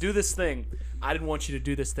 do this thing. I didn't want you to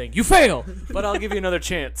do this thing. You fail, but I'll give you another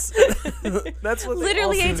chance. That's what they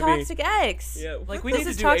Literally all a seem to be. toxic ex. Yeah. Like we This need to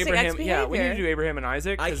is do toxic Abraham. ex Yeah, we need to behavior. do Abraham and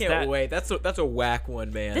Isaac. I 'cause can't that, wait. That's a whack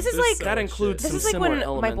one, man. This is There's like- so That much includes shit. This some is like when similar my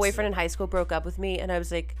elements. boyfriend in high school broke up with me, and I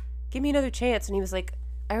was like, give me another chance. And he was like,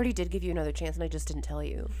 I already did give you another chance, and I just didn't tell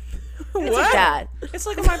you. It's like that. It's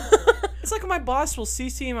like when my boss will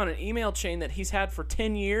CC him on an email chain that he's had for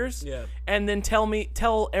 10 years, and then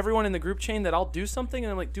tell everyone in the group chain that I'll do something,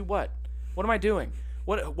 and I'm like, do what? What am I doing?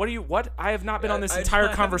 What are you? What? I have not been on this I entire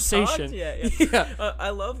haven't conversation. talked yet, Yeah. I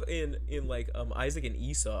love in like Isaac and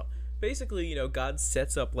Esau. Basically, you know, God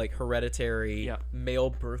sets up like hereditary Yeah. male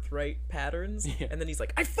birthright patterns, Yeah. and then he's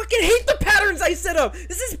like, "I fucking hate the patterns I set up.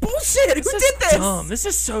 This is bullshit. Who did this?" Dumb. This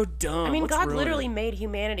is so dumb. I mean, Let's God ruin literally it. made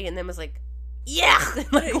humanity and then was like, yeah,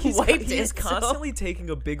 and, like He's, wiped he's it. constantly taking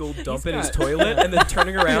a big old dump in his got- toilet and then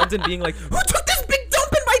turning around and being like, "Who took this big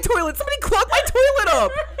dump in my toilet? Somebody clogged my toilet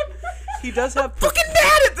up. He does have Fucking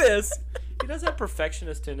mad at this." he does have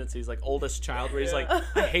perfectionist tendencies, like oldest child, where he's like,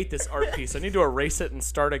 I hate this art piece. I need to erase it and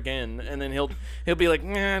start again. And then he'll be like,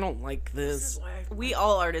 nah, I don't like this. We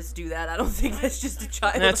all artists do that. I don't think that's just a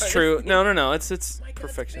child. That's artist. true. No. It's My God's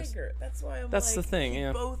perfectionist. bigger. That's why I'm That's the like, thing, he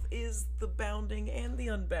yeah. both is the bounding and the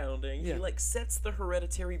unbounding. Yeah. He like sets the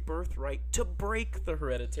hereditary birthright to break the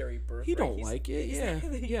hereditary birthright. He don't like it, yeah,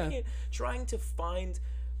 yeah. Trying to find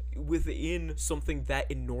within something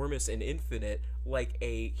that enormous and infinite, like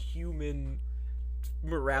a human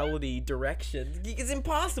morality direction, is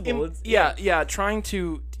impossible.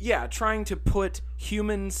 Trying to put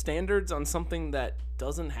human standards on something that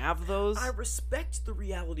doesn't have those. I respect the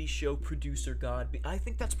reality show producer God. I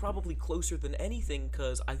think that's probably closer than anything,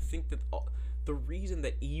 because I think that the reason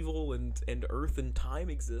that evil and Earth and time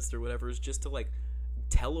exist or whatever is just to like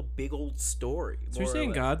tell a big old story. So you're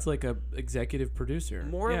saying God's like a executive producer?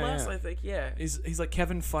 More or less, I think, yeah. He's like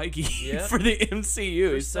Kevin Feige Yeah. for the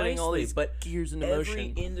MCU. He's setting all Precisely, these but gears into every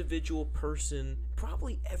motion. individual person,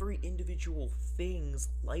 probably every individual thing's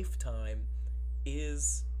lifetime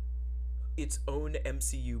is its own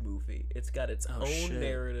MCU movie. It's got its own shit.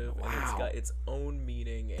 narrative, and it's Wow. got its own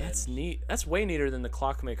meaning. And That's neat. That's way neater than the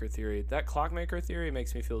clockmaker theory. That clockmaker theory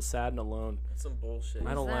makes me feel sad and alone. that's some bullshit.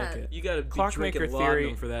 I don't like that? it. You gotta be Clockmaker drinking theory-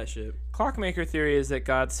 laudanum for that shit. Clockmaker theory is that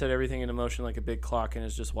God set everything into motion like a big clock and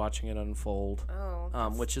is just watching it unfold,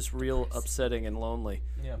 Oh, which is real upsetting and lonely.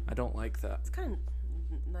 Yeah. I don't like that. it's kind of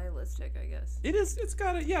nihilistic, I guess. It is. It's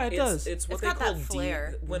got it. Yeah, it does. It's what It's they got call that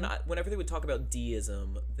flair. whenever they would talk about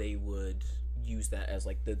deism, they would use that as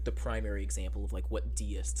like the primary example of like what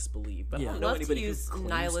deists believe. But Yeah. I I'd don't know love to anybody use who claims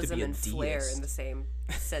to nihilism be a and flair deist. in the same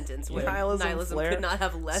sentence. When Nihilism, nihilism flair? could not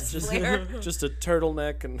have less just, flair. just a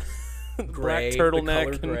turtleneck and Gray, black the turtleneck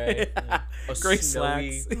color and gray, yeah. A gray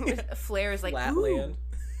snowy slacks. Flair is like Flatland. ooh.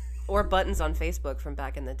 Or buttons on Facebook from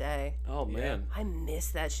back in the day. Oh man. I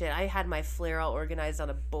miss that shit. I had my flair all organized on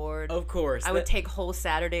a board. Of course, I would take whole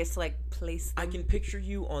Saturdays to like place I them. can picture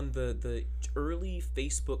you on the early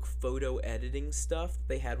Facebook photo editing stuff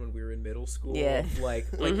they had when we were in middle school. Yeah. Like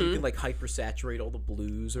you can like hypersaturate all the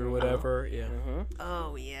blues or whatever. Yeah.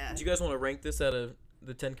 Oh yeah. Do you guys want to rank this out of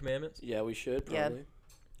the 10 Commandments? Yeah, we should Yeah. probably.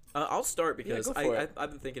 I'll start because go for it. I've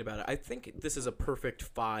been thinking about it. I think this is a perfect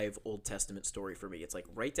 5 Old Testament story for me. It's like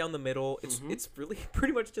right down the middle. It's really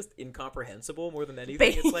pretty much just incomprehensible more than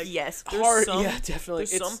anything. It's like yes. there's Hard- some, yeah, definitely.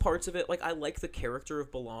 There's some parts of it like I like the character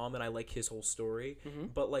of Balaam and I like his whole story,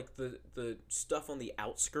 but like the stuff on the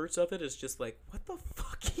outskirts of it is just like what the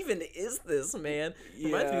fuck even is this, man?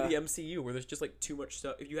 Reminds me of Yeah. the MCU where there's just like too much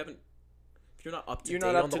stuff. If you're not up to You're date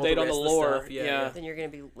not up on to all date the on the rest of the lore. stuff, Yeah. Then you're gonna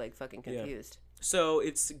be like fucking confused. So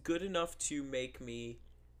it's good enough to make me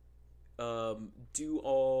do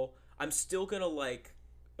all. I'm still gonna like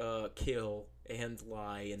kill and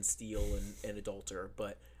lie and steal and adulter,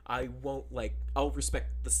 but I won't like. I'll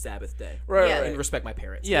respect the Sabbath day, Right, Yeah. and respect my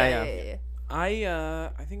parents. Yeah. Yeah.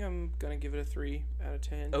 I think I'm gonna give it a 3 out of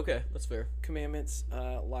 10. Okay, that's fair. Commandments,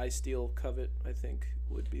 lie, steal, covet. I think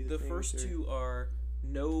would be The things first there. 2 are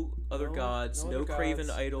no other No- gods, no no other craven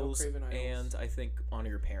gods, no idols, craven idols. and I think honor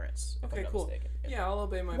your parents. If Okay, I'm not cool. mistaken. Yeah, I'll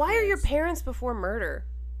obey my. Why are your parents. parents before murder?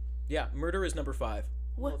 Yeah, murder is number 5.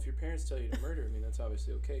 Well, if your parents tell you to murder, I mean that's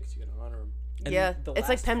obviously okay because you gotta honor them. And yeah, the it's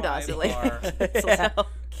like last PEMDAS. 5 It like are cancels out.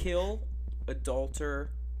 kill, adulter,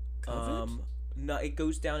 no, it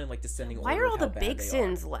goes down in like descending Why order are of all how the bad big they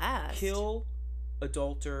sins are. last? Kill,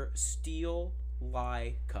 adulter, steal,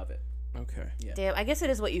 lie, covet. Okay. Damn, I guess it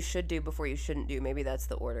is what you should do before you shouldn't do. Maybe that's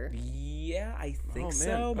the order. Yeah, I think Oh, man.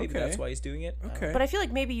 so. Maybe Okay. that's why he's doing it. Okay. But I feel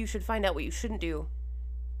like maybe you should find out what you shouldn't do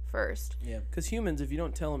first. Yeah. Because humans, if you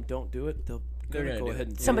don't tell them don't do it, they're They're gonna gonna go do ahead it.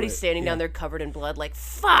 and do Somebody's it. standing down there covered in blood, like,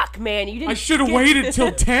 fuck, man, you didn't. I should have waited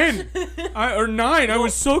till 10 or 9. I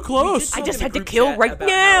was so close. I Talk just in a had to group kill chat right about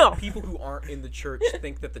now. how people who aren't in the church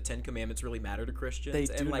think that the 10 Commandments really matter to Christians.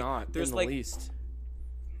 They and do like, not There's in the like, least.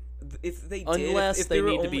 if they did, Unless if they there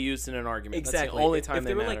were need to be only- used in an argument. Exactly. That's the only If time they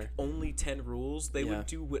there were matter. like only 10 rules, they Yeah. would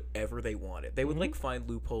do whatever they wanted. They would like find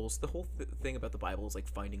loopholes. The whole thing about the Bible is like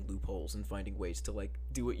finding loopholes and finding ways to like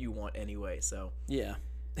do what you want anyway. So Yeah.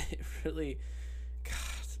 It really.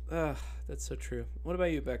 God. That's so true. What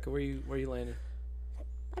about you, Becca? Where you landing?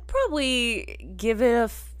 I'd probably give it a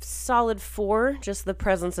solid 4. Just the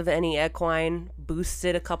presence of any equine boosts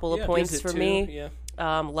it a couple of points Gives it for 2, me.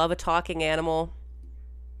 Yeah. Love a talking animal.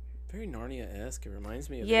 Very Narnia-esque. It reminds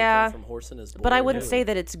me of Yeah, anything from Horse and His Boy. But I wouldn't really. say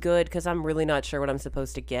that it's good because I'm really not sure what I'm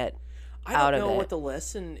supposed to get out I of don't know it. what the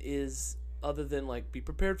lesson is other than, like, be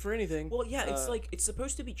prepared for anything. Well, yeah, it's like it's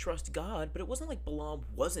supposed to be trust God, but it wasn't like Balaam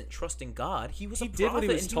wasn't trusting God. He was He a did prophet what he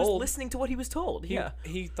was and he told. was listening to what he was told.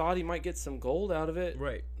 He thought he might get some gold out of it.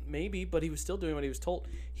 Right. Maybe, but he was still doing what he was told.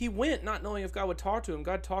 He went not knowing if God would talk to him.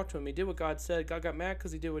 God talked to him. He did what God said. God got mad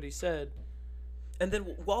because he did what he said. And then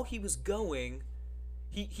while he was going,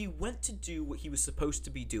 he went to do what he was supposed to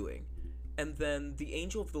be doing. And then the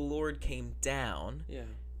angel of the Lord came down Yeah.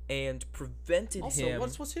 and prevented Also, him.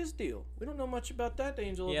 what's his deal? We don't know much about that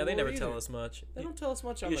angel. of Yeah, the they Lord never tell either. us much. They don't tell us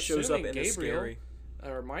much. He I'm just shows up assuming and is Gabriel scary.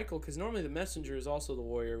 or Michael, because normally the messenger is also the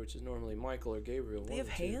warrior, which is normally Michael or Gabriel. They one have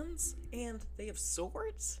of the two. hands and they have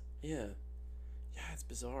swords. Yeah. Yeah, it's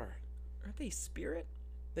bizarre. Aren't they spirit?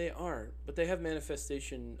 They are, but they have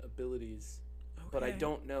manifestation abilities. But I Okay.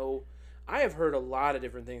 don't know. I have heard a lot of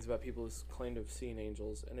different things about people who claim to have seen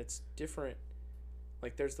angels, and it's different.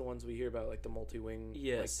 Like, there's the ones we hear about, like the multi-wing,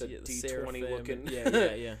 Yes, like the yeah, D20 seraphim, looking,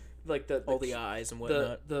 yeah. like the All the eyes and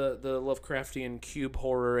whatnot. the Lovecraftian cube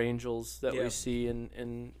horror angels that Yeah. we see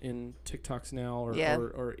in TikToks now, or, Yeah.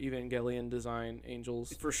 or Evangelion design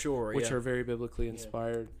angels, For sure, which yeah. are very biblically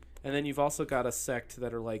inspired. And then you've also got a sect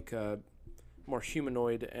that are like more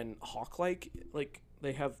humanoid and hawk-like, like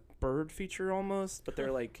they have bird feature almost, but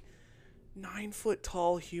they're like 9-foot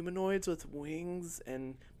tall humanoids with wings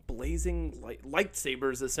and blazing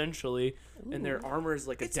lightsabers essentially, and their armor is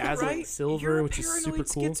like a It's dazzling right. silver, You're a which is super paranoid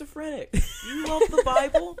cool. Schizophrenic. You love the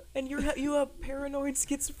Bible, and you have paranoid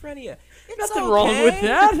schizophrenia. It's Nothing wrong with okay.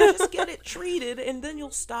 that. Just get it treated, and then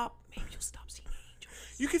you'll stop. Maybe you'll stop seeing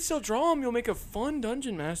angels. You can still draw them. You'll make a fun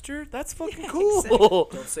dungeon master. That's fucking Yeah, cool. exactly.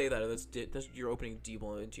 Don't say that. That's you're opening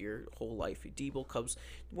Deeble into your whole life. Deeble comes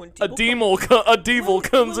when A Deeble devil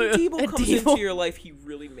comes when in. Deeble comes Deeble. into your life, he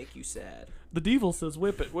really make you sad. The devil says,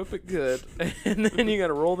 "Whip it good," and then you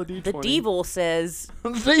gotta roll the d20.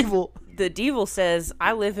 The devil says,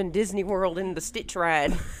 I live in Disney World in the Stitch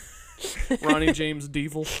Ride. Ronnie James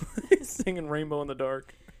Devil singing "Rainbow in the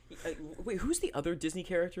Dark." Wait, who's the other Disney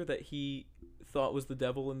character that he thought was the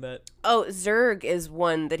devil in that? Oh, Zurg is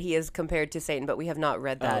one that he is compared to Satan, but we have not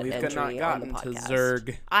read that we've entry not on the gotten to podcast.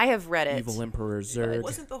 Zurg. I have read it. Evil Emperor Zurg.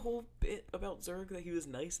 Wasn't the whole bit about Zurg that he was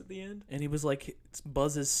nice at the end? And he was like it's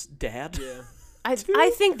Buzz's dad. Yeah. I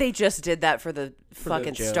think they just did that for the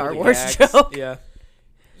fucking joke. Star For the Wars gags. joke. Yeah.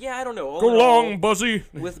 Yeah, I don't know. All Go in all, long, Buzzy.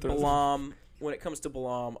 with Balaam, when it comes to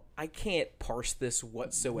Balaam, I can't parse this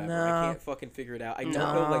whatsoever. I No. can't fucking figure it out. I don't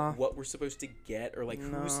No. know like what we're supposed to get or like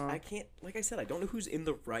who's. I can't. Like I said, I don't know who's in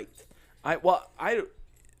the right.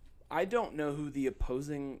 I don't know who the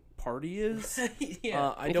opposing party is.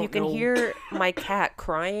 Yeah. I If don't you can know. hear my cat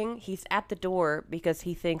crying, he's at the door because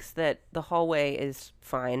he thinks that the hallway is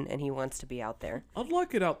fine and he wants to be out there. I'd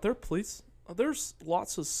like it out there, please. There's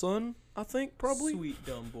lots of sun. I think probably. Sweet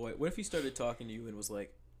dumb boy. What if he started talking to you and was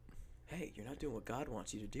like, "Hey, you're not doing what God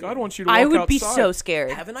wants you to do." God wants you to walk I would be outside. so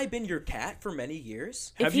scared. Haven't I been your cat for many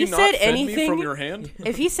years? If Have he you not said fed me anything- from your hand?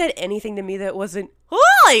 If he said anything to me that wasn't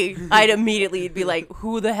 "Hi," I'd immediately be like,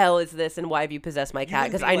 "Who the hell is this, and why have you possessed my cat?" would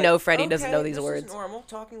Because be I like, know Freddie doesn't "Okay, know these this is words. normal,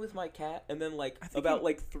 talking with my cat, and then like think about he-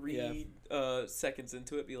 like three seconds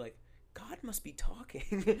into it, be like, God must be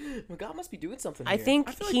talking. God must be doing something. I here." think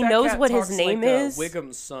I feel like he that knows cat what his talks name like, is.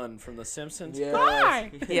 Wiggum's son from The Simpsons. Yes.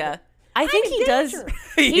 Hi. Yeah, I think he does. danger.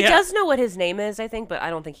 He Yeah. does know what his name is, I think, but I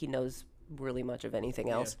don't think he knows really much of anything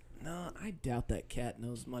else. No, I doubt that cat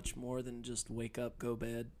knows much more than just wake up, go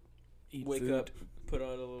bed, eat Wake food, up, put on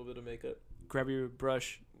a little bit of makeup, grab your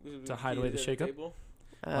brush. To hide away the keys at shakeup? table.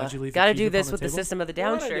 Why'd you leave Gotta your keys do up this on with the the table? System of the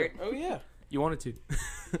Down What'd I do? shirt. Oh yeah, You wanted to.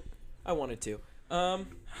 I wanted to.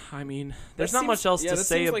 I mean, there's That not much seems- else yeah, to that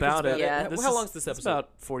say seems like it's about it. about it. Yeah. How long's this It's episode? about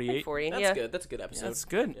 48. 40, That's yeah. good. That's a good episode. That's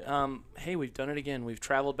good. Yeah. Hey, we've done it again. We've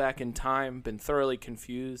traveled back in time, been thoroughly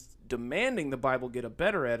confused, demanding the Bible get a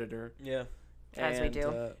better editor. Yeah. As we and,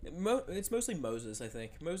 do. It's mostly Moses, I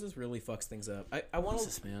think. Moses really fucks things up. I want to.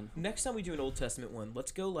 Moses, man. Next time we do an Old Testament one,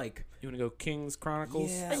 let's go like. You want to go Kings,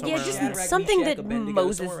 Chronicles? Yeah. Yeah, somewhere just around there? Shadrach, something Meshach, that Abednego,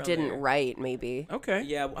 Moses somewhere around didn't there. write, maybe. Okay.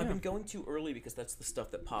 Yeah, I've been going too early because that's the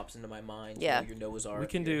stuff that pops into my mind. Yeah. Your Noah's Ark. We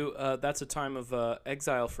can do. That's a time of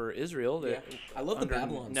exile for Israel. Yeah. I love the under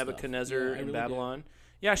Babylon stuff. Nebuchadnezzar Yeah, I in really do. Babylon.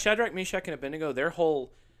 Yeah, Shadrach, Meshach, and Abednego. Their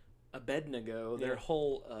whole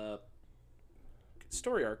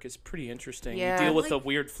story arc is pretty interesting. Yeah. You deal with the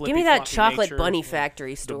weird flippy Give me that floppy chocolate nature. bunny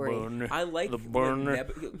factory story. I like The when burner.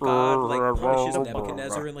 God like punishes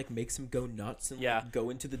Nebuchadnezzar and like makes him go nuts and Yeah. like, go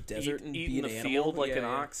into the desert and eat be in an the animal. field like Yeah, an yeah.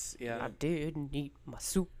 ox. Yeah. I didn't eat my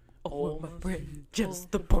soup. Oh, Oh, my bread,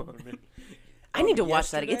 just the bun. I need to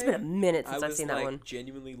watch that again. It's been a minute since I I've was seen like that one.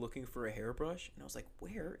 genuinely looking for a hairbrush, and I was like,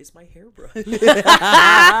 "Where is my hairbrush?" Just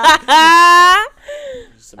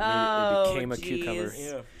immediately Oh, became a cucumber.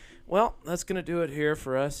 jeez. Yeah. Well, that's going to do it here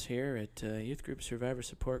for us here at Youth Group Survivor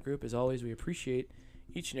Support Group. As always, we appreciate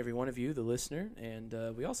each and every one of you, the listener, and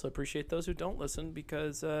we also appreciate those who don't listen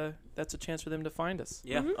because that's a chance for them to find us.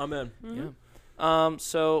 Yeah, I'm in. Yeah.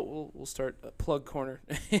 So we'll start plug corner,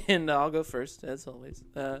 and I'll go first, as always.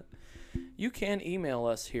 You can email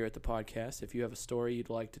us here at the podcast if you have a story you'd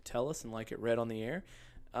like to tell us and like it read on the air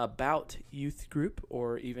about youth group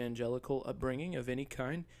or evangelical upbringing of any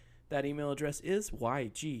kind. That email address is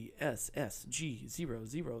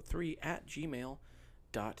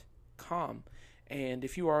ygssg003@gmail.com. And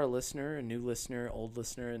if you are a listener, a new listener, old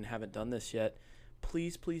listener, and haven't done this yet,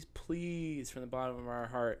 please, please, please, from the bottom of our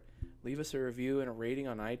heart, leave us a review and a rating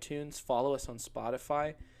on iTunes. Follow us on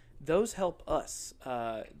Spotify. Those help us.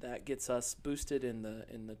 That gets us boosted in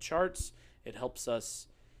the charts. It helps us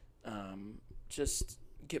just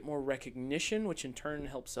get more recognition, which in turn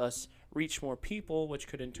helps us reach more people, which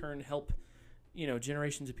could in turn help,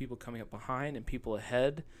 generations of people coming up behind and people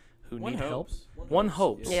ahead who need help. One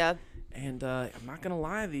hopes. Yeah. And I'm not going to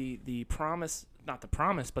lie, the promise, not the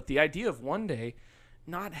promise, but the idea of one day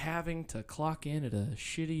not having to clock in at a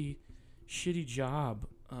shitty job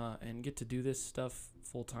and get to do this stuff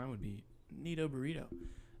full time would be neato burrito.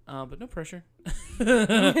 But no pressure.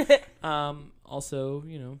 Also,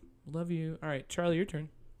 love you. All right, Charlie, your turn.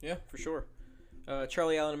 Yeah, for sure.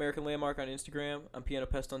 Charlie Allen, American Landmark on Instagram. I'm Piano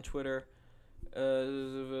Pest on Twitter.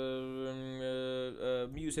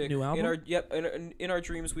 Music. New album? In our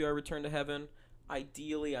dreams, we are returned to heaven.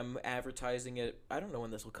 Ideally, I'm advertising it. I don't know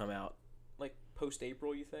when this will come out. Like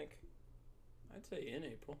post-April, you think? I'd say in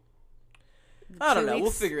April. I don't 2 know. We'll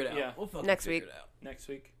weeks? figure it out. Yeah. We'll fucking Next figure week. it out. Next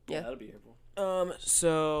week. Yeah. That'll be April.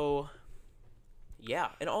 So, yeah,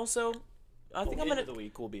 and also, I think I'm End gonna. of the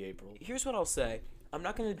week will be April. Here's what I'll say. I'm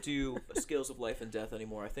not gonna do Scales of Life and Death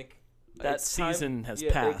anymore. I think That it's time- season has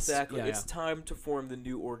yeah, passed. Exactly. Yeah, It's yeah. time to form the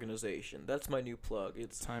new organization. That's my new plug.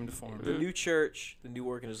 It's Time to form. the new church, the new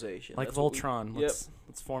organization. Like That's what Voltron. Yep.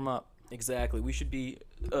 Let's form up. Exactly. We should be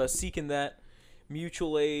seeking that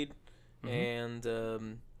mutual aid Mhm.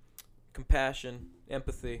 and compassion,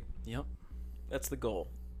 empathy. Yep. That's the goal.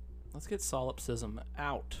 Let's get solipsism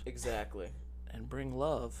out Exactly. and bring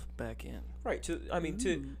love back in. Right. To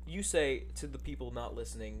you say to the people not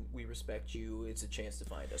listening, we respect you. It's a chance to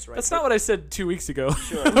find us. Right. That's not what I said 2 weeks ago.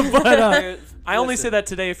 Sure. But I only Listen, say that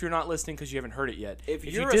today if you're not listening because you haven't heard it yet. If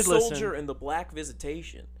you you're did a soldier listen, in the Black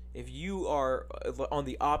Visitation, if you are on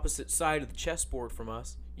the opposite side of the chessboard from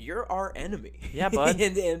us, you're our enemy. Yeah, bud.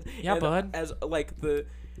 and bud. As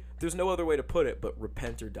there's no other way to put it, but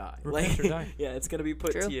repent or die. Repent or die. Yeah, it's gonna be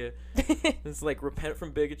put True. to you. It's like repent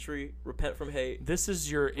from bigotry, repent from hate. this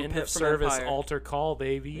is your end Repent of from service empire. altar call,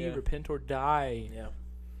 baby. Yeah. Repent or die. Yeah.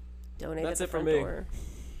 Donate That's at the it for front me. door.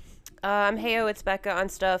 Heyo, it's Becca on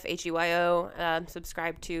stuff, HEYO.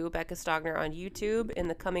 Subscribe to Becca Stogner on YouTube. In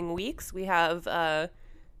the coming weeks, we have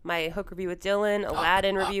my Hook review with Dylan,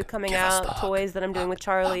 Aladdin review coming out, toys that I'm doing with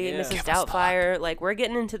Charlie, Yeah. Mrs. Doubtfire. Like, we're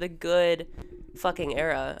getting into the good fucking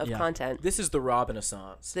era of Yeah. content. This is the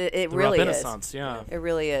Renaissance. It The really is. Renaissance, yeah. It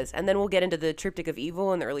really is. And then we'll get into the Triptych of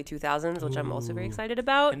Evil in the early 2000s, which I'm also very excited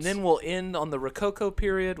about. And then we'll end on the Rococo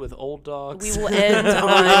period with Old Dogs. we will end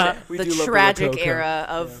on We the do love the tragic Rococo. era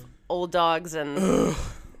of Old Dogs and the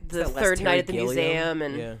That last third night at the Terry Gilliam. museum.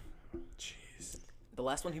 And Yeah. Jeez. The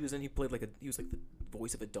last one he was in, he was like the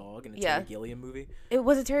voice of a dog in a Yeah. Terry Gilliam movie. it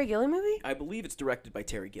was a Terry Gilliam movie? I believe it's directed by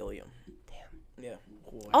Terry Gilliam. Damn. Yeah.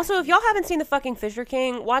 Also, if y'all haven't seen The Fucking Fisher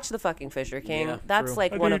King, watch The Fucking Fisher King. Yeah, That's true.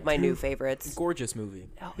 like I one need of my to. new favorites. Gorgeous movie.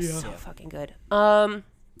 Oh, Yeah. so Yeah. fucking good. And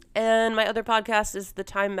my other podcast is The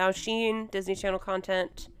Time Machine, Disney Channel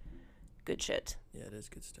content. Good shit. Yeah, it is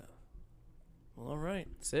good stuff. Well, all right.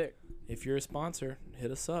 Sick. If you're a sponsor,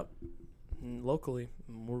 hit us up locally.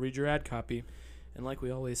 We'll read your ad copy. And like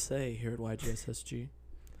we always say here at YGSSG,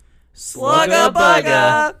 Slugga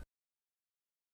bugga!